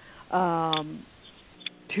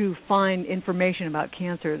 to find information about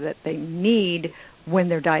cancer that they need when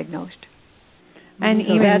they're diagnosed. And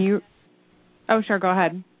so even you... Oh, sure, go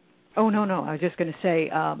ahead. Oh, no. I was just going to say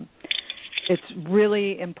it's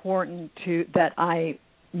really important that I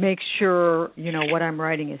make sure, what I'm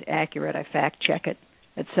writing is accurate. I fact-check it,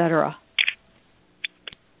 et cetera.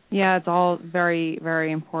 Yeah, it's all very,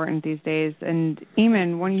 very important these days. And,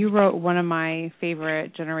 Eamonn, when you wrote one of my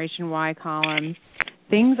favorite Generation Y columns,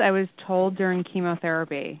 things I was told during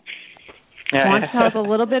chemotherapy, I want to talk a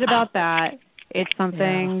little bit about that. It's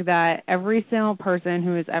something that every single person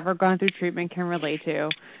who has ever gone through treatment can relate to.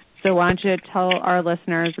 So why don't you tell our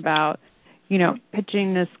listeners about,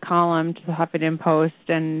 pitching this column to the Huffington Post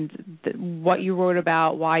and what you wrote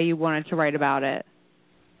about, why you wanted to write about it.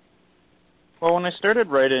 Well, when I started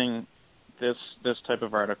writing this type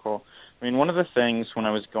of article, one of the things when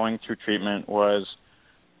I was going through treatment was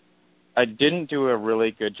I didn't do a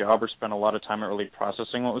really good job or spend a lot of time at really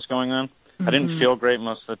processing what was going on. I didn't feel great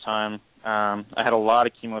most of the time. I had a lot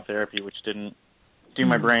of chemotherapy, which didn't do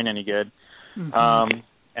my brain any good.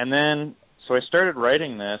 And then, so I started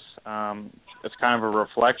writing this as kind of a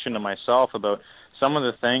reflection to myself about some of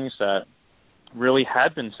the things that really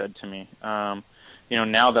had been said to me.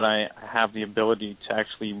 Now that I have the ability to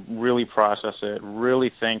actually really process it,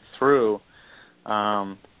 really think through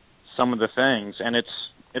some of the things. And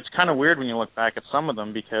it's kind of weird when you look back at some of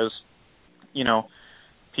them because,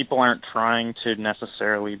 people aren't trying to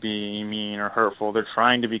necessarily be mean or hurtful. They're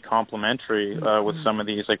trying to be complimentary with some of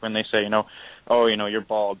these. Like when they say, you're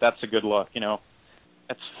bald, that's a good look.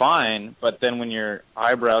 That's fine. But then when your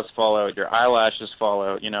eyebrows fall out, your eyelashes fall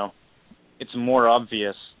out, it's more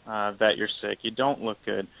obvious that you're sick. You don't look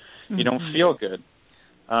good. You don't feel good.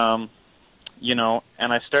 And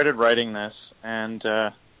I started writing this. And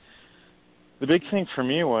the big thing for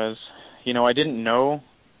me was, I didn't know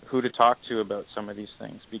who to talk to about some of these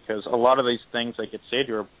things because a lot of these things I could say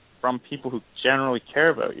to are from people who generally care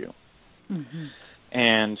about you.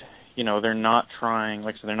 And, they're not trying,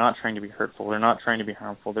 they're not trying to be hurtful. They're not trying to be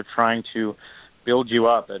harmful. They're trying to build you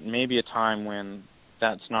up at maybe a time when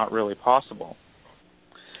that's not really possible.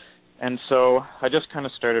 And so I just kind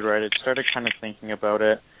of started writing, started kind of thinking about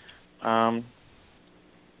it.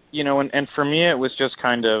 you know, and for me it was just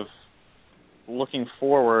kind of looking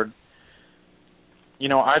forward. You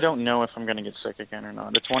know, I don't know if I'm going to get sick again or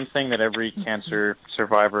not. It's one thing that every cancer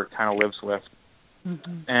survivor kind of lives with.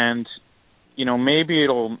 And, you know, maybe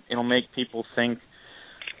it'll make people think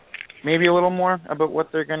maybe a little more about what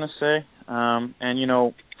they're going to say. And, you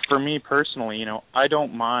know, for me personally, you know, I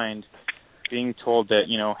don't mind being told that,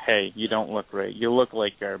 you know, hey, you don't look right. You look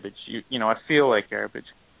like garbage. You know, I feel like garbage.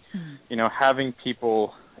 You know, having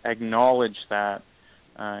people acknowledge that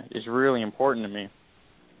is really important to me.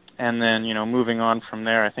 And then, you know, moving on from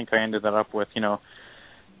there, I think I ended that up with, you know,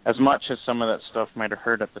 as much as some of that stuff might have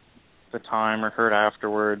hurt at the time or hurt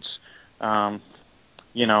afterwards,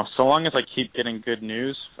 you know, so long as I keep getting good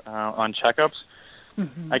news on checkups,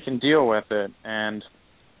 I can deal with it. And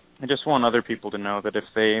I just want other people to know that if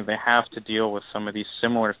they have to deal with some of these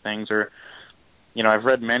similar things, or, you know, I've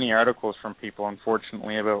read many articles from people,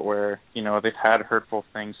 unfortunately, about where, you know, they've had hurtful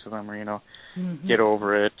things to them, or, you know, get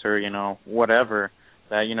over it, or, you know, whatever,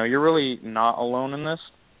 that, you know, you're really not alone in this.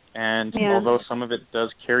 And although some of it does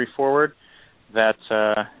carry forward,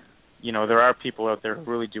 that, you know, there are people out there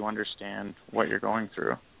who really do understand what you're going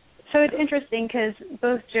through. So it's interesting because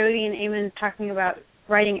both Jody and Eamonn talking about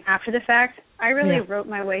writing after the fact. I really wrote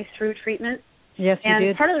my way through treatment. Yes, you did.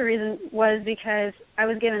 And part of the reason was because I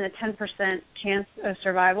was given a 10% chance of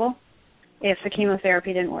survival if the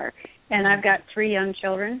chemotherapy didn't work. And I've got 3 young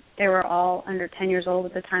children. They were all under 10 years old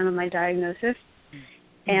at the time of my diagnosis.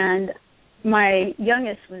 And my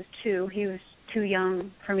youngest was 2. He was too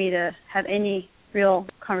young for me to have any real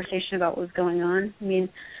conversation about what was going on. I mean,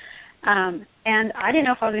 and I didn't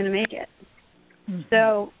know if I was going to make it.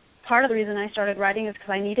 So part of the reason I started writing is because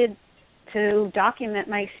I needed to document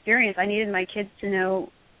my experience. I needed my kids to know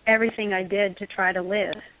everything I did to try to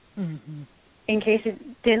live in case it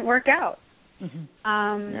didn't work out.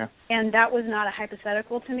 And that was not a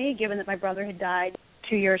hypothetical to me, given that my brother had died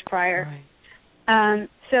 2 years prior.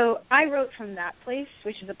 So I wrote from that place,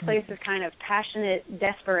 which is a place of kind of passionate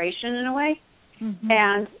desperation in a way.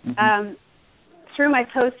 And through my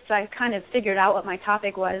posts, I kind of figured out what my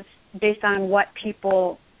topic was based on what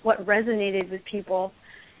resonated with people.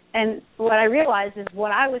 And what I realized is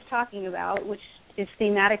what I was talking about, which is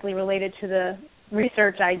thematically related to the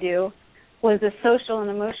research I do, was the social and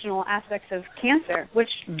emotional aspects of cancer, which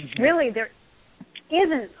really there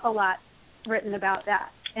isn't a lot written about that.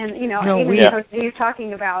 And, you know, you're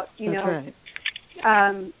talking about, you know,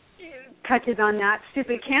 touches on that.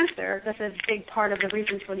 Stupid Cancer, that's a big part of the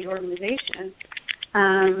reasons for the organization.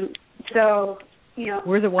 So, you know,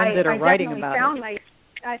 we're the ones that are writing about it.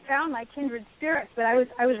 I found my kindred spirits, but I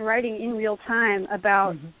was writing in real time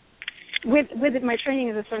about, with my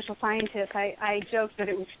training as a social scientist, I joked that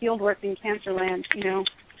it was field work in Cancerland, you know,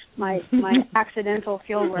 my accidental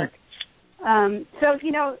field work. So,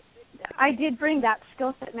 you know, I did bring that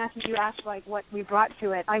skill set, Matthew. You asked, like, what we brought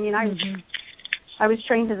to it. I mean, I was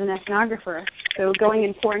trained as an ethnographer, so going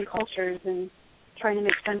in foreign cultures and trying to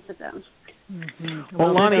make sense of them.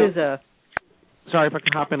 Well, Loni, sorry if I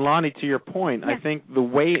can hop in. Loni, to your point, I think the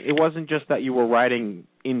way, it wasn't just that you were writing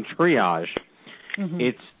in triage.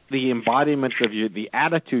 It's the embodiment of the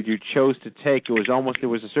attitude you chose to take. It was almost, there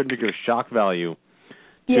was a certain degree of shock value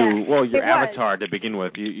to, your avatar to begin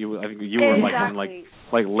with. I think you were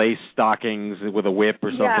like lace stockings with a whip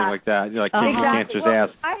or something like that. You're like kicking cancer's ass.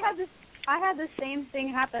 I had the same thing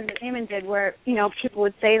happen that Eamonn did, where, you know, people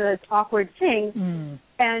would say those awkward things,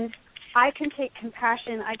 and I can take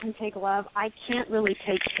compassion, I can take love. I can't really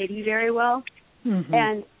take pity very well.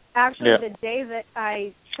 And actually, the day that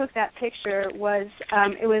I took that picture was,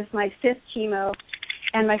 it was my 5th chemo,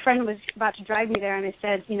 and my friend was about to drive me there, and I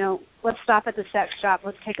said, you know, let's stop at the sex shop,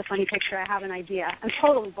 let's take a funny picture, I have an idea. I'm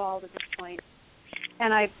totally bald at this point.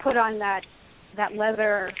 And I put on that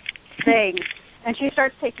leather thing, and she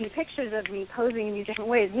starts taking pictures of me posing in these different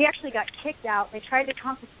ways. We actually got kicked out. They tried to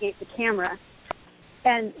confiscate the camera.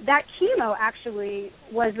 And that chemo actually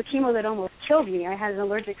was the chemo that almost killed me. I had an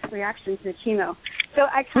allergic reaction to the chemo. So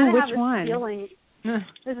I kind of have this feeling. It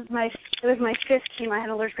was my 5th chemo. I had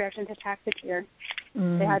an allergic reaction to Taxotere.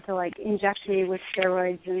 They had to, like, inject me with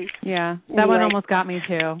steroids. And that one almost got me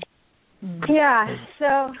too.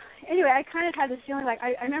 So anyway, I kind of had this feeling like,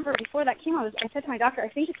 I remember before that chemo, I said to my doctor, I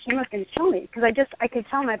think the chemo is going to kill me, because I could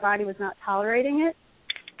tell my body was not tolerating it.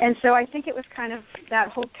 And so I think it was kind of, that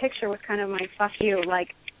whole picture was kind of my fuck you, like,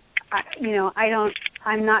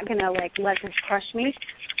 I'm not going to, like, let this crush me.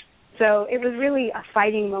 So it was really a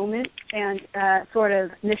fighting moment and sort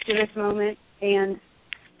of mischievous moment, and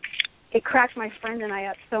it cracked my friend and I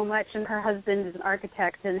up so much, and her husband is an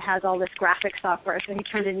architect and has all this graphic software, so he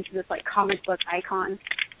turned it into this, like, comic book icon.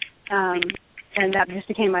 and that just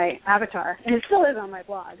became my avatar, and it still is on my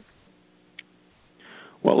blog.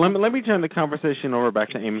 Well, let me turn the conversation over back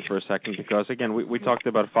to Eamonn for a second, because, again, we talked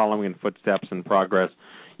about following in footsteps and progress.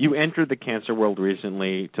 You entered the cancer world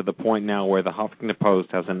recently to the point now where the Huffington Post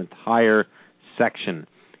has an entire section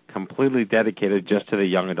completely dedicated just to the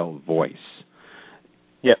young adult voice.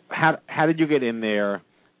 Yeah. How did you get in there,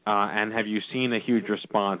 and have you seen a huge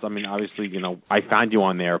response? I mean, obviously, I found you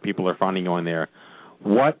on there. People are finding you on there.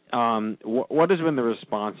 What has been the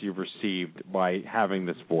response you've received by having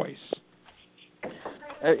this voice?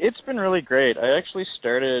 It's been really great. I actually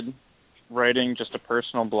started writing just a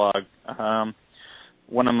personal blog. A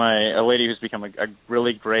lady who's become a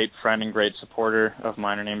really great friend and great supporter of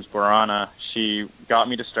mine, her name's Borana, she got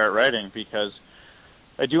me to start writing because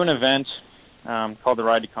I do an event called the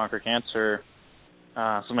Ride to Conquer Cancer.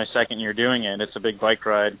 This is my second year doing it. It's a big bike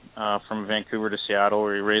ride from Vancouver to Seattle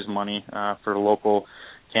where we raise money for local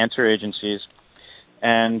cancer agencies.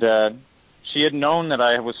 And she had known that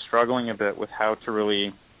I was struggling a bit with how to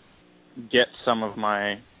really get some of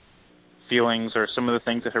my feelings or some of the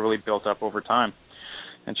things that have really built up over time.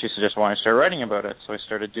 And she suggested, why don't I start writing about it? So I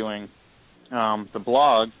started doing the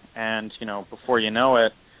blog, and, before you know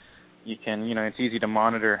it, you can, it's easy to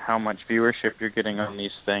monitor how much viewership you're getting on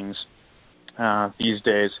these things these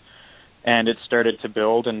days. And it started to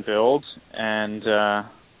build and build, and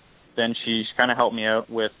then she kind of helped me out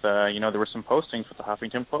with, there were some postings with the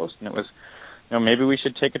Huffington Post, and it was, maybe we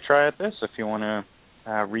should take a try at this if you want to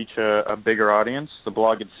reach a bigger audience. The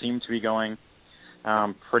blog had seemed to be going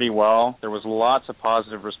pretty well. There was lots of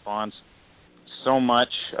positive response. So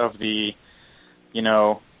much of the,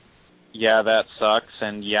 yeah, that sucks,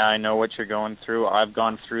 and yeah, I know what you're going through. I've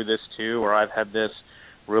gone through this too, or I've had this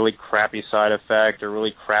really crappy side effect or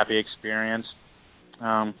really crappy experience.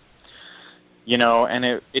 And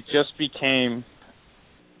it just became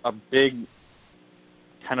a big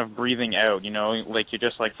kind of breathing out, like you're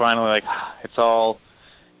just like finally like it's all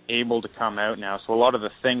able to come out now. So a lot of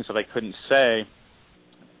the things that I couldn't say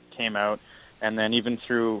came out, and then even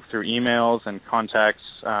through emails and contacts,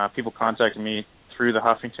 people contacted me through the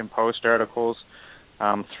Huffington Post articles,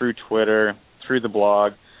 through Twitter, through the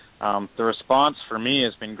blog. The response for me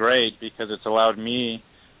has been great because it's allowed me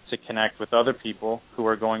to connect with other people who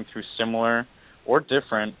are going through similar or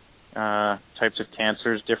different types of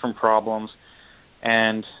cancers, different problems.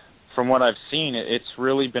 And from what I've seen, it's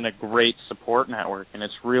really been a great support network, and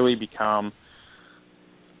it's really become,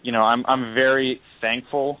 I'm very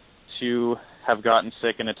thankful to have gotten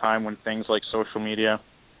sick in a time when things like social media,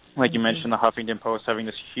 like you mentioned, the Huffington Post having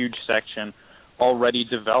this huge section already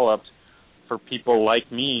developed for people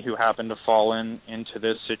like me who happen to fall into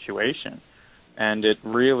this situation. And it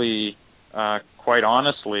really, quite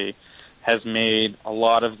honestly, has made a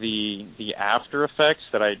lot of the after effects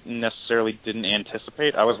that I necessarily didn't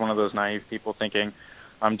anticipate. I was one of those naive people thinking,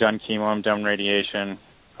 I'm done chemo, I'm done radiation,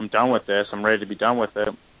 I'm done with this, I'm ready to be done with it,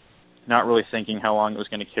 not really thinking how long it was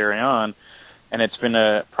going to carry on. And it's been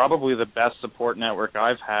probably the best support network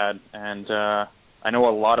I've had, and I know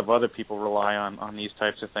a lot of other people rely on these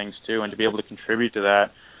types of things too, and to be able to contribute to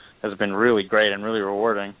that has been really great and really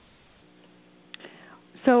rewarding.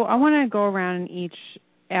 So I want to go around and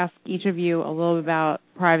ask each of you a little bit about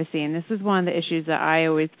privacy, and this is one of the issues that I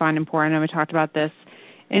always find important, and we talked about this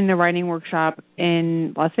in the writing workshop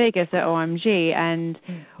in Las Vegas at OMG, and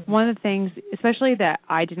one of the things, especially that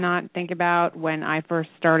I did not think about when I first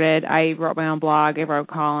started, I wrote my own blog, I wrote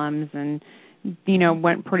columns, and,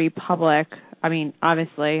 went pretty public. I mean,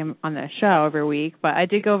 obviously, I'm on the show every week, but I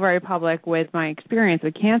did go very public with my experience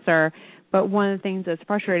with cancer, but one of the things that's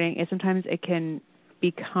frustrating is sometimes it can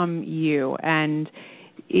become you, and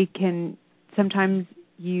it can, sometimes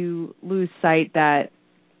you lose sight that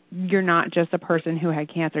you're not just a person who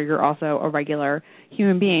had cancer, you're also a regular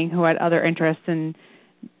human being who had other interests and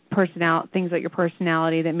things like your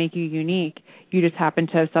personality that make you unique. You just happen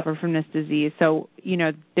to suffer from this disease. So,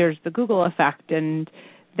 there's the Google effect, and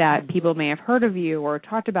that people may have heard of you or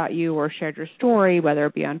talked about you or shared your story, whether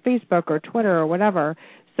it be on Facebook or Twitter or whatever.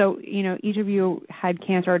 So, each of you had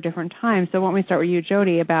cancer at different times. So why don't we start with you,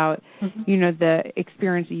 Jody, about, the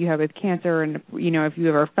experience that you have with cancer and, if you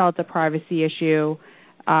ever felt a privacy issue,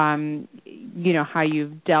 how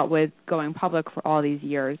you've dealt with going public for all these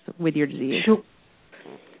years with your disease. Sure.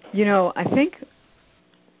 I think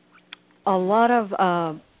a lot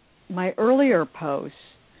of my earlier posts,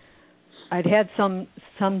 I'd had some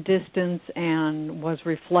distance and was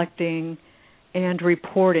reflecting and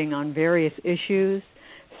reporting on various issues.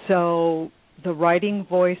 So my writing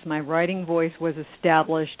voice was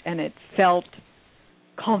established, and it felt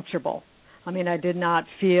comfortable. I mean, I did not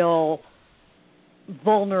feel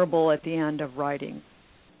vulnerable at the end of writing.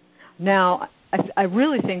 Now, I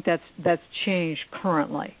really think that's changed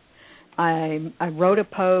currently. I wrote a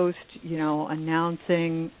post,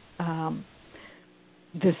 announcing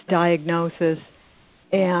this diagnosis,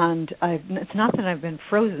 and it's not that I've been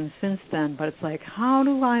frozen since then, but it's like, how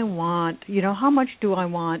much do I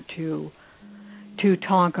want to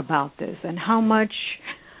talk about this, and how much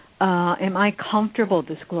am I comfortable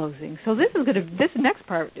disclosing? So this next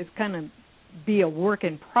part is kind of be a work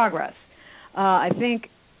in progress. I think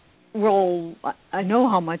I know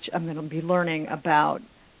how much I'm going to be learning about,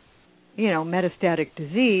 metastatic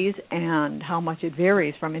disease and how much it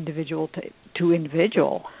varies from individual to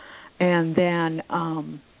individual. And then,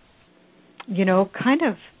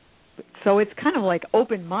 so it's kind of like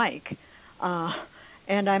open mic.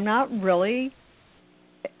 And I'm not really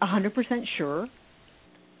 100% sure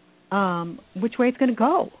which way it's going to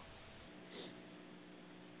go.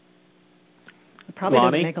 It probably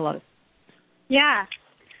doesn't make a lot of sense. Yeah.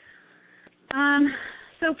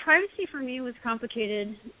 So privacy for me was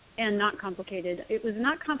complicated and not complicated. It was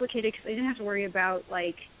not complicated because I didn't have to worry about,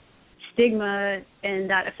 stigma and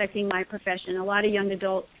that affecting my profession. A lot of young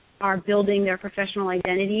adults are building their professional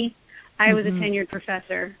identity. I was a tenured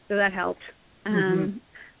professor, so that helped.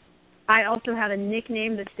 I also have a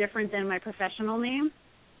nickname that's different than my professional name.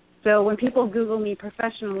 So when people Google me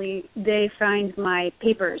professionally, they find my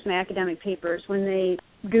papers, my academic papers. When they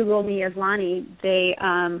Google me as Loni, they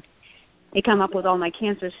come up with all my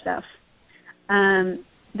cancer stuff.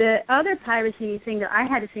 The other privacy thing that I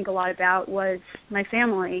had to think a lot about was my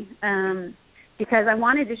family, because I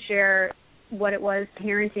wanted to share what it was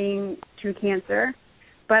parenting through cancer,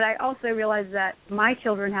 but I also realized that my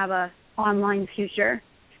children have a online future.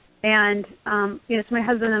 And, so my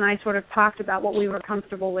husband and I sort of talked about what we were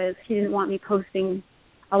comfortable with. He didn't want me posting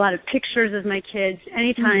a lot of pictures of my kids.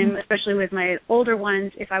 Anytime, especially with my older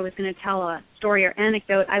ones, if I was going to tell a story or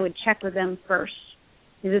anecdote, I would check with them first.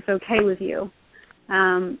 Is this okay with you?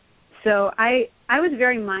 So I was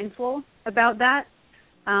very mindful about that,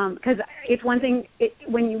 because it's one thing,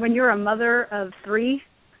 when you're a mother of 3,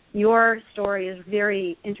 your story is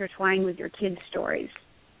very intertwined with your kids' stories.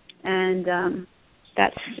 And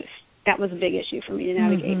that was a big issue for me to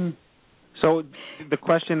navigate. So the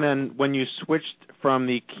question then, when you switched from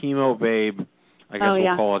the chemo babe, I guess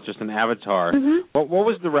we'll call it just an avatar, what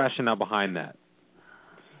was the rationale behind that?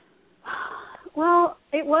 Well,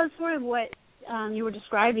 it was sort of what you were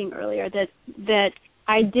describing earlier, that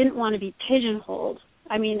I didn't want to be pigeonholed.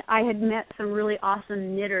 I mean, I had met some really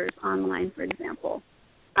awesome knitters online, for example,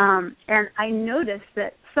 and I noticed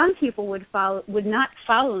that some people would not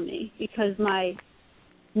follow me because my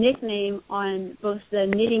nickname on both the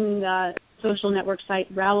knitting social network site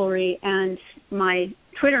Ravelry and my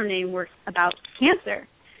Twitter name were about cancer.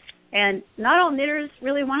 And not all knitters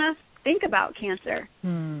really want to think about cancer.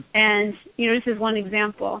 And, this is one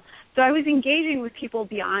example. So I was engaging with people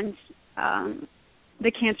beyond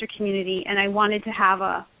the cancer community, and I wanted to have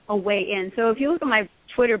a way in. So if you look at my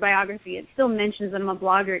Twitter biography, it still mentions that I'm a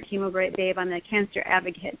blogger at Chemo Babe. I'm a cancer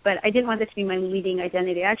advocate, but I didn't want this to be my leading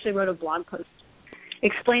identity. I actually wrote a blog post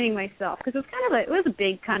explaining myself, because it was a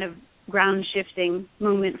big kind of ground shifting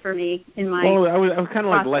moment for me in my. Well, I was kind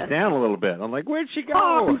of let down a little bit. I'm like, where'd she go?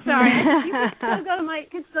 Oh, I'm sorry. You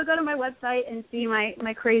can still go to my website and see my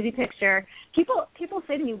crazy picture. People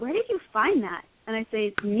say to me, "Where did you find that?" And I say,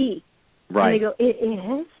 "It's me." Right. And they go, "It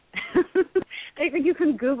is." They think you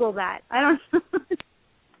can Google that. I don't know.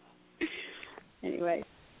 Anyway.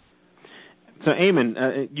 So,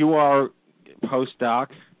 Eamonn, you are postdoc.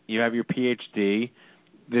 You have your PhD.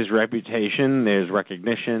 There's reputation. There's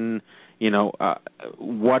recognition.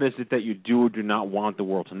 What is it that you do or do not want the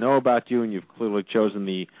world to know about you? And you've clearly chosen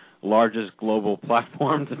the largest global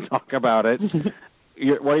platform to talk about it.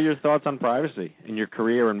 What are your thoughts on privacy in your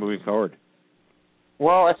career and moving forward?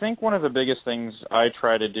 Well, I think one of the biggest things I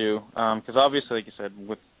try to do, because obviously, like you said,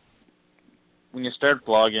 when you start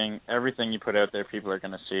blogging, everything you put out there, people are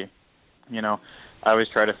going to see. I always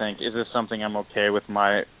try to think, is this something I'm okay with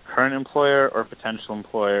my current employer or potential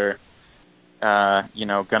employer,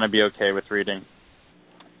 going to be okay with reading?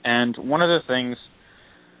 And one of the things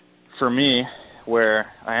for me, where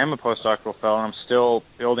I am a postdoctoral fellow and I'm still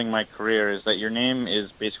building my career, is that your name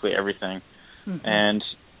is basically everything. And,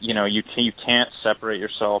 you can't separate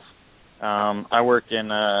yourself. I work in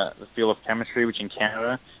the field of chemistry, which in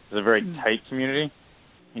Canada is a very tight community.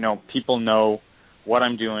 People know what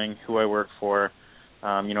I'm doing, who I work for,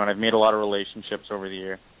 and I've made a lot of relationships over the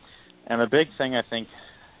year. And the big thing I think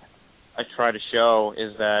I try to show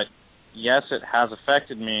is that, yes, it has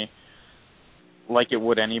affected me like it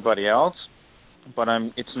would anybody else, but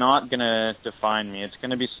it's not going to define me.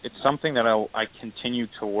 It's something that I continue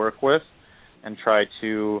to work with and try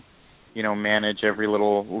to, manage every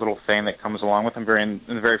little thing that comes along with. I'm in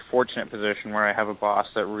a very fortunate position where I have a boss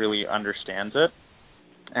that really understands it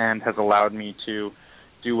and has allowed me to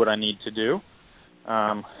do what I need to do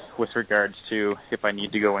with regards to if I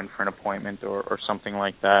need to go in for an appointment or something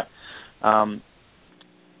like that.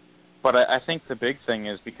 But I think the big thing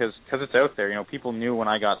is because it's out there, people knew when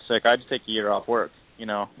I got sick, I had to take a year off work.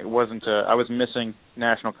 It wasn't, I was missing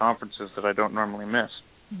national conferences that I don't normally miss.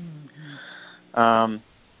 Mm-hmm.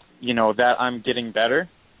 That I'm getting better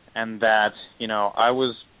and that, I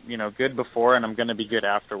was, good before and I'm going to be good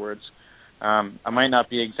afterwards. I might not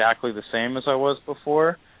be exactly the same as I was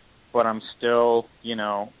before, but I'm still,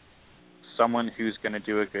 someone who's going to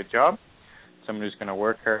do a good job, someone who's going to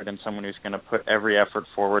work hard, and someone who's going to put every effort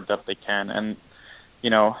forward that they can. And,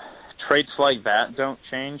 traits like that don't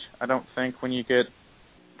change, I don't think, when you get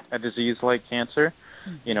a disease like cancer.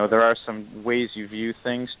 Mm-hmm. There are some ways you view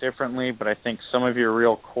things differently, but I think some of your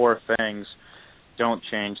real core things don't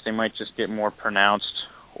change. They might just get more pronounced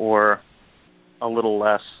or a little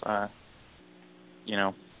less,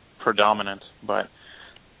 predominant. But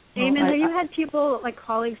Eamonn, have you had people, like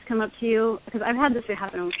colleagues, come up to you? Because I've had this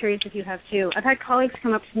happen. I'm curious if you have too. I've had colleagues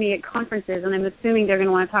come up to me at conferences, and I'm assuming they're going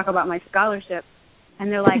to want to talk about my scholarship.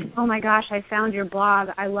 And they're like, "Oh my gosh, I found your blog.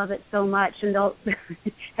 I love it so much." And they'll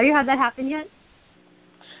have you had that happen yet?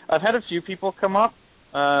 I've had a few people come up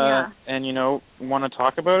and want to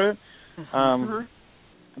talk about it.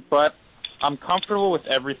 But I'm comfortable with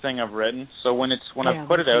everything I've written. So when I've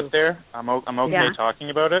put it out there, I'm okay talking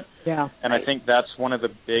about it. Yeah. And I think that's one of the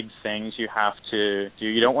big things you have to do.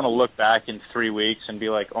 You don't want to look back in 3 weeks and be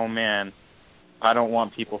like, "Oh man, I don't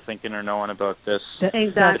want people thinking or knowing about this."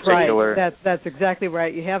 Exactly right. That's exactly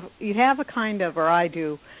right. You have a kind of, or I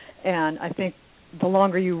do, and I think the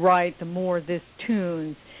longer you write, the more this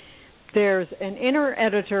tunes. There's an inner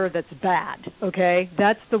editor that's bad, okay?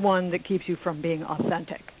 That's the one that keeps you from being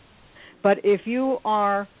authentic. But if you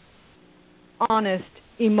are honest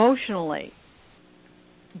emotionally,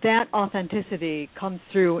 that authenticity comes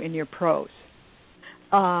through in your prose.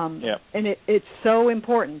 And it's so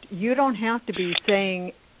important. You don't have to be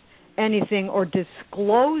saying anything or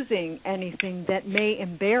disclosing anything that may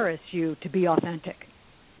embarrass you to be authentic.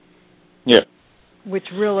 Yeah. Which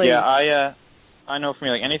really... Yeah, I know for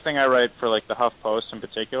me, like anything I write for like the Huff Post in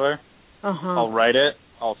particular, I'll write it,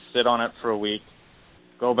 I'll sit on it for a week,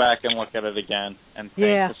 go back and look at it again and think.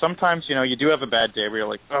 Yeah. 'Cause sometimes, you do have a bad day where you're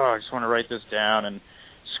like, "Oh, I just want to write this down," and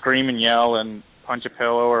scream and yell and punch a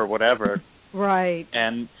pillow or whatever. Right.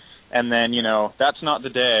 And then, that's not the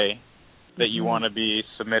day that you want to be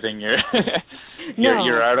submitting your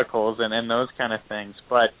your articles and those kind of things.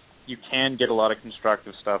 But you can get a lot of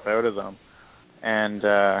constructive stuff out of them. And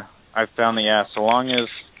I've found that, so long as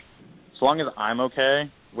I'm okay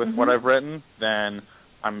with what I've written, then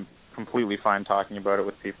I'm completely fine talking about it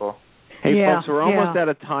with people. Hey, folks, we're almost out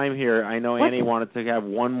of time here. I know Annie wanted to have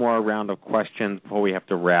one more round of questions before we have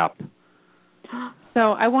to wrap.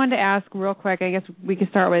 So I wanted to ask real quick, I guess we could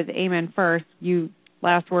start with Eamonn first. You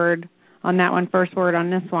last word on that one, first word on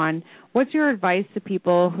this one. What's your advice to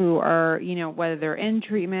people who are, whether they're in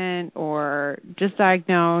treatment or just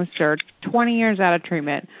diagnosed or 20 years out of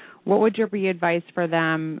treatment, what would your advice for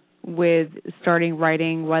them with starting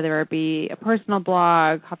writing, whether it be a personal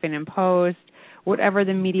blog, Huffington Post, whatever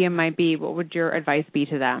the medium might be? What would your advice be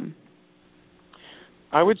to them?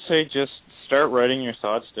 I would say just start writing your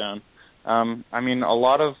thoughts down. A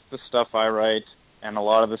lot of the stuff I write and a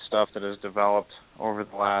lot of the stuff that has developed over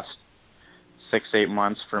the last 6-8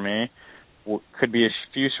 months for me could be a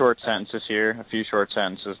few short sentences here, a few short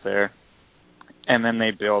sentences there, and then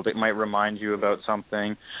they build. It might remind you about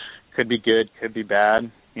something. Could be good, could be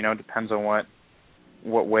bad. Depends on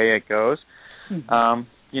what way it goes. Mm-hmm.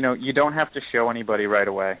 You don't have to show anybody right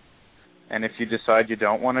away. And if you decide you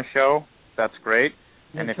don't want to show, that's great.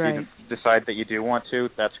 And if you decide that you do want to,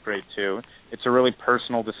 that's great too. It's a really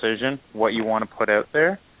personal decision what you want to put out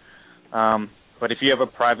there. But if you have a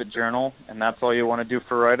private journal and that's all you want to do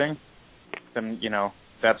for writing, then,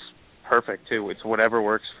 that's perfect too. It's whatever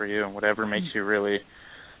works for you and whatever makes you really,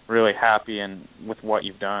 really happy and with what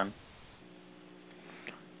you've done.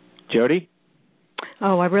 Jody?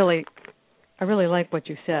 Oh, I really like what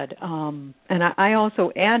you said. And I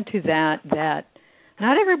also add to that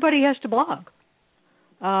not everybody has to blog.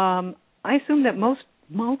 I assume that most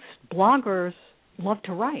bloggers love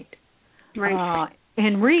to write,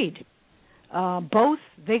 and read. Both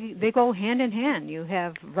they go hand in hand. You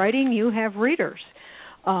have writing, you have readers.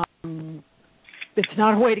 It's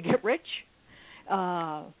not a way to get rich.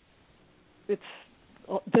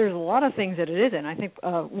 there's a lot of things that it isn't. I think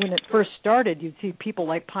when it first started, you'd see people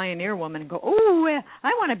like Pioneer Woman and go, "Oh, I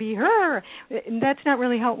want to be her." And that's not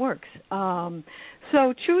really how it works.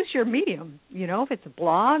 So choose your medium. If it's a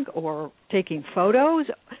blog or taking photos,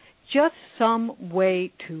 just some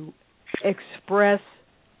way to express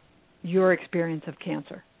your experience of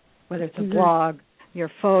cancer, whether it's a blog, your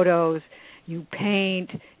photos, you paint,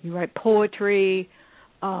 you write poetry,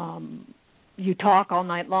 you talk all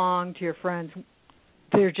night long to your friends.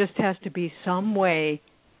 There just has to be some way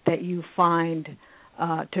that you find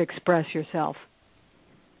to express yourself.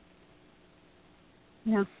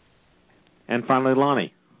 Yeah. And finally,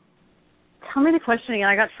 Loni. Tell me the question again.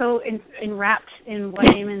 I got so enwrapped in what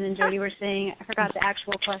Eamonn and Jody were saying, I forgot the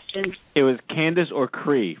actual question. It was Candace or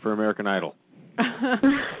Cree for American Idol.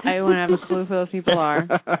 I wouldn't have a clue who those people are.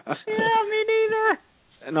 Yeah, me neither.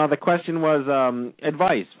 No, the question was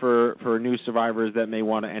advice for new survivors that may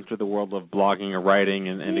want to enter the world of blogging or writing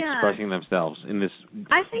and expressing themselves in this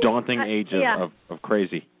daunting age of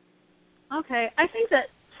crazy. Okay. I think that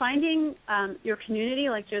finding your community,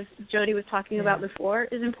 like Jody was talking about before,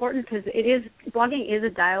 is important because blogging is a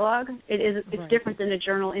dialogue. It's different than a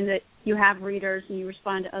journal in that you have readers and you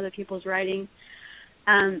respond to other people's writing.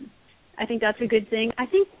 I think that's a good thing. I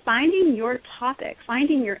think finding your topic,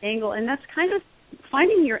 finding your angle, and that's kind of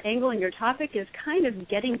finding your angle and your topic is kind of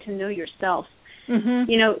getting to know yourself.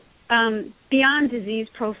 Beyond disease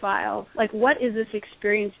profile, like what is this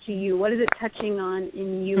experience to you? What is it touching on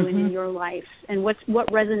in you and in your life? And what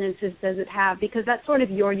resonances does it have? Because that's sort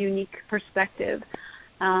of your unique perspective.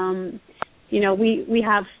 We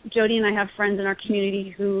have, Jody and I have friends in our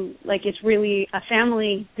community who, like, it's really a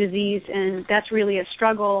family disease, and that's really a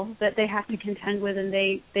struggle that they have to contend with, and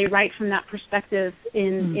they write from that perspective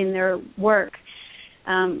in their work.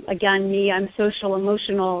 Again, me, I'm social,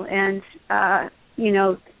 emotional, and,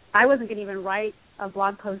 I wasn't going to even write a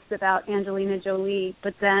blog post about Angelina Jolie,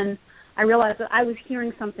 but then I realized that I was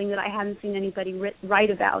hearing something that I hadn't seen anybody write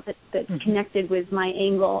about that connected with my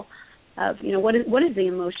angle of, what is the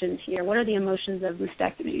emotions here? What are the emotions of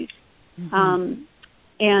mastectomies?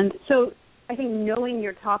 And so I think knowing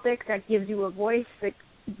your topic, that gives you a voice, that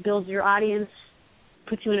builds your audience,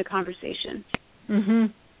 puts you in a conversation.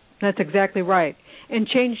 That's exactly right. And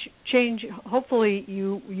change. Hopefully,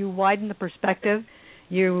 you widen the perspective.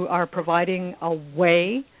 You are providing a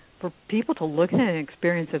way for people to look at an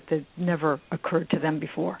experience that never occurred to them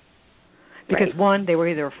before. Because one, they were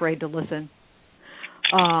either afraid to listen,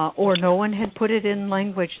 or no one had put it in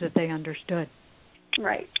language that they understood.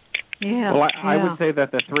 Right. Yeah. Well, I would say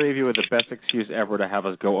that the three of you are the best excuse ever to have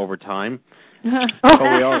us go over time. But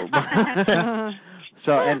we all.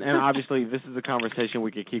 So, and obviously, this is a conversation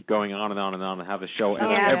we could keep going on and on and on and have a show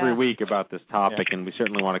every week about this topic, and we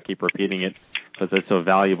certainly want to keep repeating it because it's so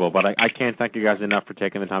valuable. But I can't thank you guys enough for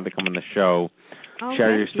taking the time to come on the show,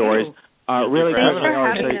 share your stories. Really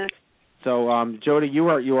quickly, so Jody, you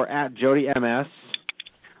are at Jody MS.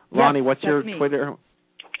 Loni, what's your Twitter?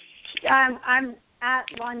 I'm at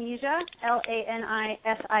Lonisia,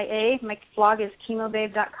 LANISIA. My blog is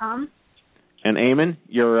chemobabe.com. And Eamonn,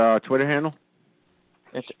 your Twitter handle?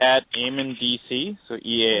 It's at Eamonn DC, so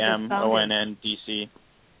EAMONNDC.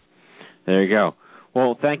 There you go.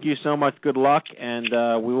 Well, thank you so much. Good luck, and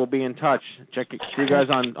we will be in touch. See you guys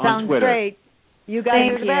on Twitter. Sounds great. You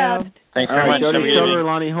guys are the best. Thanks very much. Jody Schoger,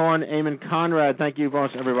 Loni Horn, Eamonn Conrad. Thank you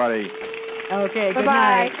both, everybody. Okay, good Bye-bye.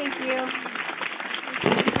 night. Thank you.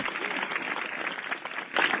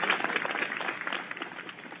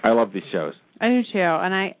 I love these shows. I do too,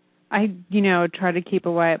 and I try to keep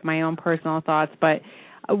away my own personal thoughts, but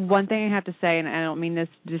one thing I have to say, and I don't mean this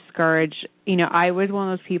to discourage, I was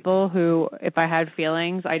one of those people who, if I had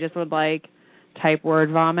feelings, I just would type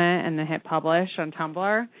word vomit and then hit publish on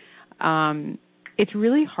Tumblr. It's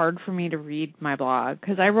really hard for me to read my blog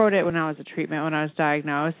because I wrote it when I was in treatment, when I was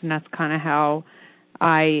diagnosed, and that's kind of how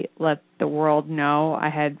I let the world know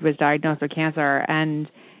I was diagnosed with cancer, and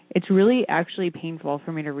it's really actually painful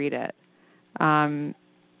for me to read it.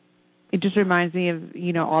 It just reminds me of,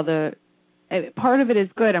 all the part of it is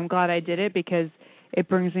good. I'm glad I did it because it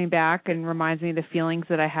brings me back and reminds me of the feelings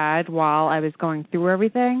that I had while I was going through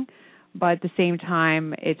everything. But at the same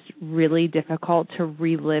time, it's really difficult to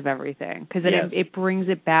relive everything because it brings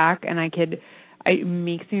it back, and it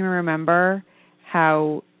makes me remember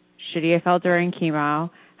how shitty I felt during chemo,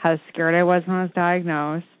 how scared I was when I was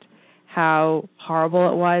diagnosed, how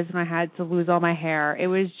horrible it was when I had to lose all my hair. It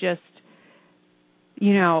was just,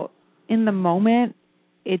 in the moment,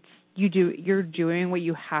 you're doing what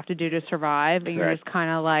you have to do to survive, and you're just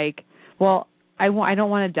kind of like, well, I don't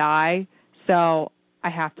want to die, so I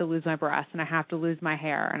have to lose my breasts and I have to lose my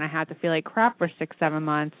hair and I have to feel like crap for 6-7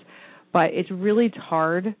 months. But it's really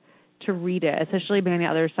hard to read it, especially being on the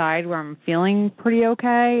other side where I'm feeling pretty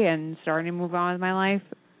okay and starting to move on with my life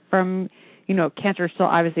from, cancer is still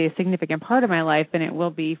obviously a significant part of my life, and it will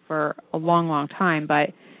be for a long, long time. But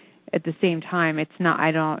at the same time, it's not,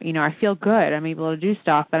 I feel good. I'm able to do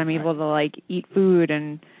stuff, but I'm able to, eat food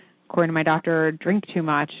and, according to my doctor, drink too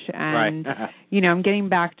much. And, I'm getting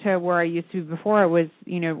back to where I used to be before. It was,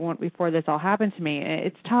 before this all happened to me.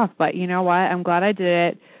 It's tough, but you know what? I'm glad I did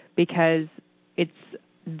it because it's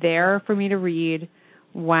there for me to read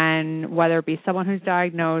whether it be someone who's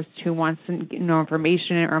diagnosed who wants to know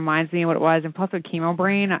information. It reminds me of what it was. And plus with chemo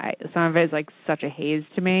brain, some of it is such a haze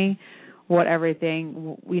to me, what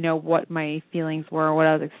my feelings were, what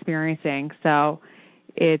I was experiencing. So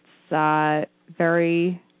it's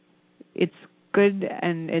it's good,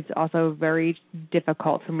 and it's also very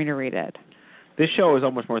difficult for me to read it. This show is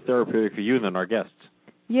almost more therapeutic for you than our guests.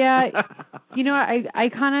 Yeah, I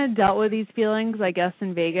kind of dealt with these feelings, I guess,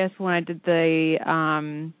 in Vegas when I did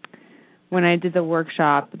the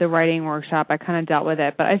workshop, the writing workshop. I kind of dealt with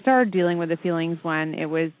it, but I started dealing with the feelings when it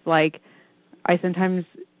was I sometimes,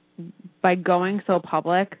 by going so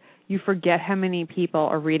public, you forget how many people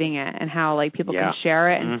are reading it and how people can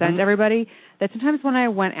share it and send to everybody. That sometimes when I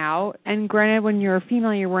went out, and granted, when you're a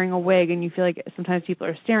female, you're wearing a wig, and you feel like sometimes people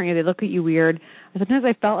are staring at you, they look at you weird. And sometimes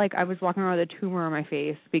I felt like I was walking around with a tumor on my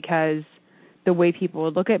face because the way people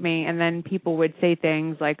would look at me, and then people would say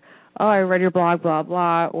things like, "Oh, I read your blog, blah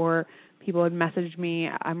blah," or people would message me,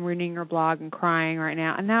 "I'm reading your blog and crying right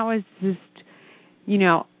now," and that was just,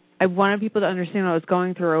 I wanted people to understand what I was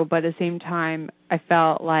going through, but at the same time, I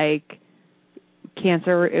felt like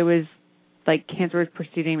cancer was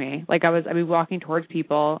preceding me. I'd be walking towards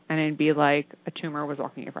people, and it'd be like a tumor was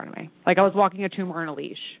walking in front of me. I was walking a tumor on a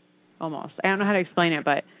leash, almost. I don't know how to explain it,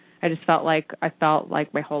 but I just felt like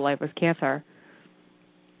my whole life was cancer.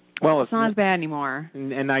 Well, it's not as bad anymore.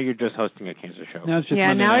 And now you're just hosting a cancer show. Now it's just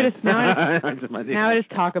now I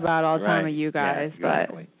just talk about it all the time with you guys. Yeah,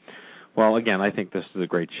 exactly. Well, again, I think this is a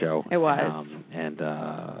great show. It was. And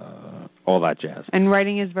all that jazz. And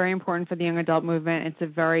writing is very important for the young adult movement. It's a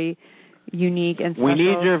very unique and special... We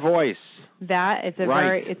need your voice.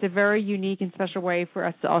 It's a very unique and special way for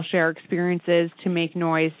us to all share experiences, to make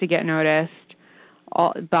noise, to get noticed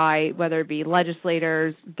by whether it be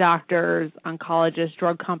legislators, doctors, oncologists,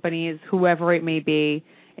 drug companies, whoever it may be.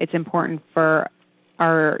 It's important for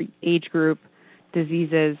our age group,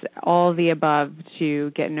 diseases, all of the above,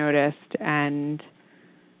 to get noticed and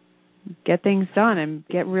get things done and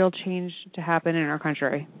get real change to happen in our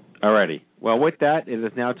country. Alrighty. Well, with that, it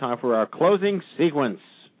is now time for our closing sequence.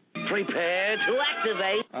 Prepare to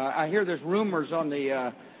activate. I hear there's rumors on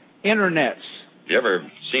the internets. You ever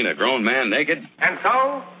seen a grown man naked? And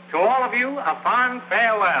so, to all of you, a fond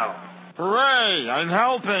farewell. Hooray, I'm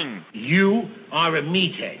helping. You are a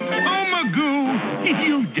meathead. Oh, Magoo,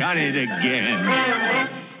 you've done it again.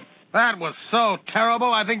 That was so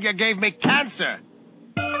terrible, I think you gave me cancer.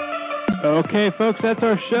 Okay, folks, that's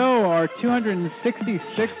our show, our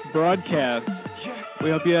 266th broadcast.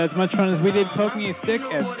 We hope you had as much fun as we did poking a stick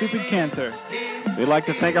at stupid cancer. We'd like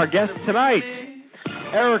to thank our guests tonight,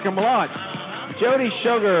 Erica Malott, Jody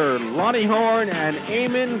Schoger, Loni Horn, and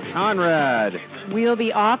Eamonn Conrad. We'll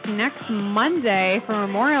be off next Monday for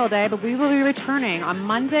Memorial Day, but we will be returning on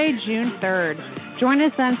Monday, June 3rd. Join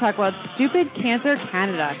us then to talk about Stupid Cancer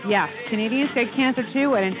Canada. Yes, Canadians get cancer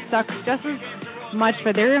too, and it sucks just as much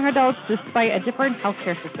for their young adults despite a different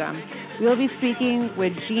healthcare system. We'll be speaking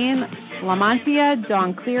with Jean Lamantia,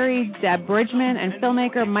 Dawn Cleary, Deb Bridgman, and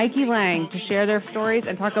filmmaker Mikey Lang to share their stories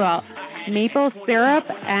and talk about maple syrup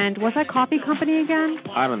and what's that coffee company again?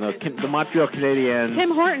 I don't know. The Montreal Canadiens.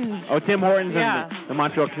 Tim Hortons. Oh, Tim Hortons and the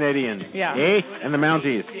Montreal Canadiens. Yeah. And the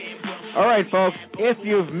Mounties. All right, folks. If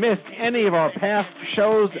you've missed any of our past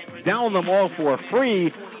shows, download them all for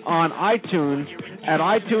free on iTunes at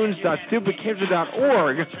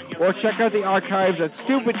itunes.stupidcancer.org or check out the archives at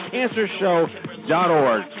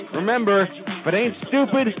stupidcancershow.org. Remember, if it ain't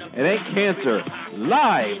stupid, it ain't cancer.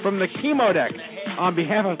 Live from the chemo deck on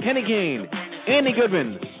behalf of Kenny Kane, Andy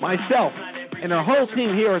Goodman, myself, and our whole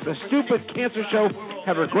team here at the Stupid Cancer Show,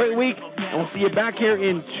 have a great week, and we'll see you back here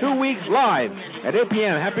in 2 weeks live at 8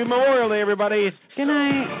 p.m. Happy Memorial Day, everybody. Good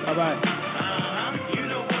night. Bye-bye.